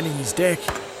neighbour's sanding his deck.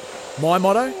 My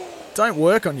motto? Don't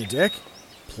work on your deck.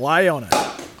 Play on it.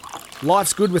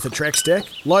 Life's good with a Trex deck.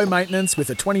 Low maintenance with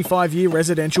a 25-year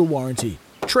residential warranty.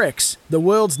 Trex, the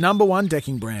world's #1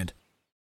 decking brand.